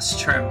the glass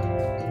trim.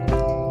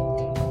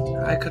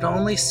 I could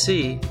only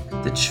see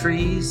the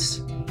trees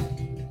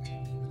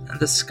and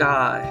the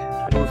sky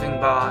moving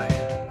by.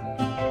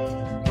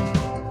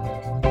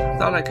 I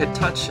thought I could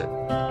touch it,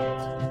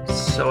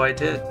 so I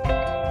did,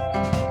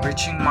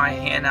 reaching my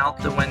hand out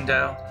the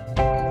window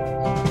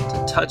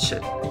to touch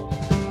it.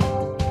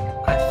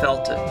 I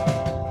felt it.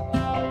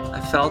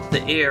 I felt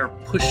the air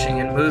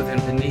pushing and moving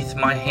beneath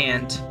my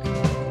hand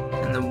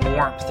and the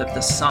warmth of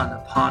the sun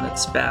upon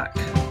its back.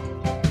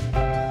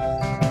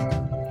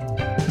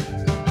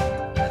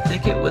 I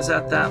think it was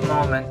at that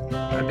moment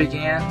I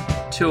began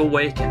to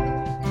awaken,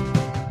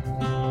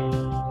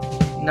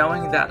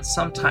 knowing that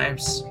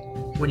sometimes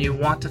when you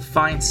want to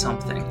find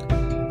something,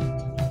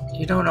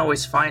 you don't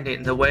always find it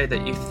in the way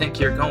that you think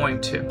you're going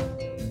to.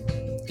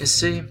 You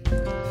see,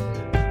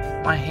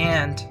 my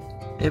hand,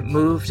 it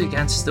moved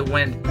against the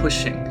wind,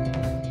 pushing,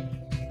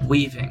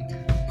 weaving,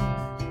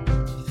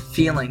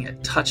 feeling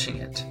it, touching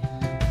it,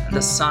 and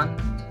the sun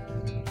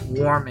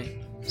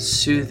warming,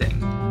 soothing,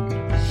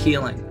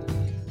 healing.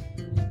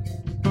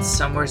 And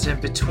somewhere in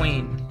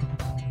between,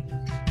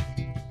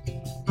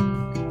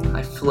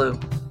 flu.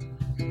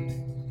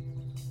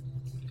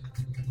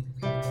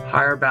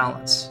 Higher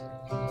balance.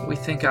 We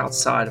think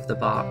outside of the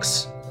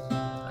box.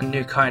 A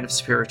new kind of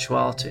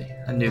spirituality,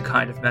 a new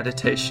kind of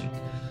meditation,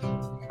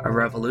 a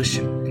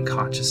revolution in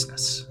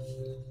consciousness.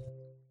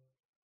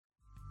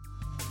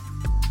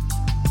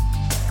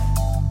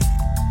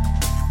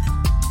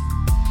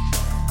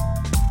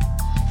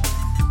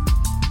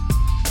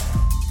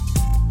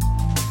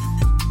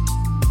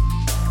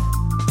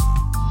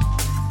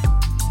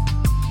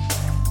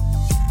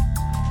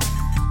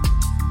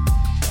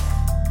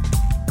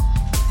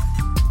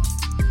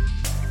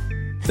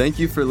 Thank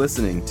you for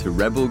listening to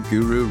Rebel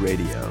Guru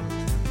Radio.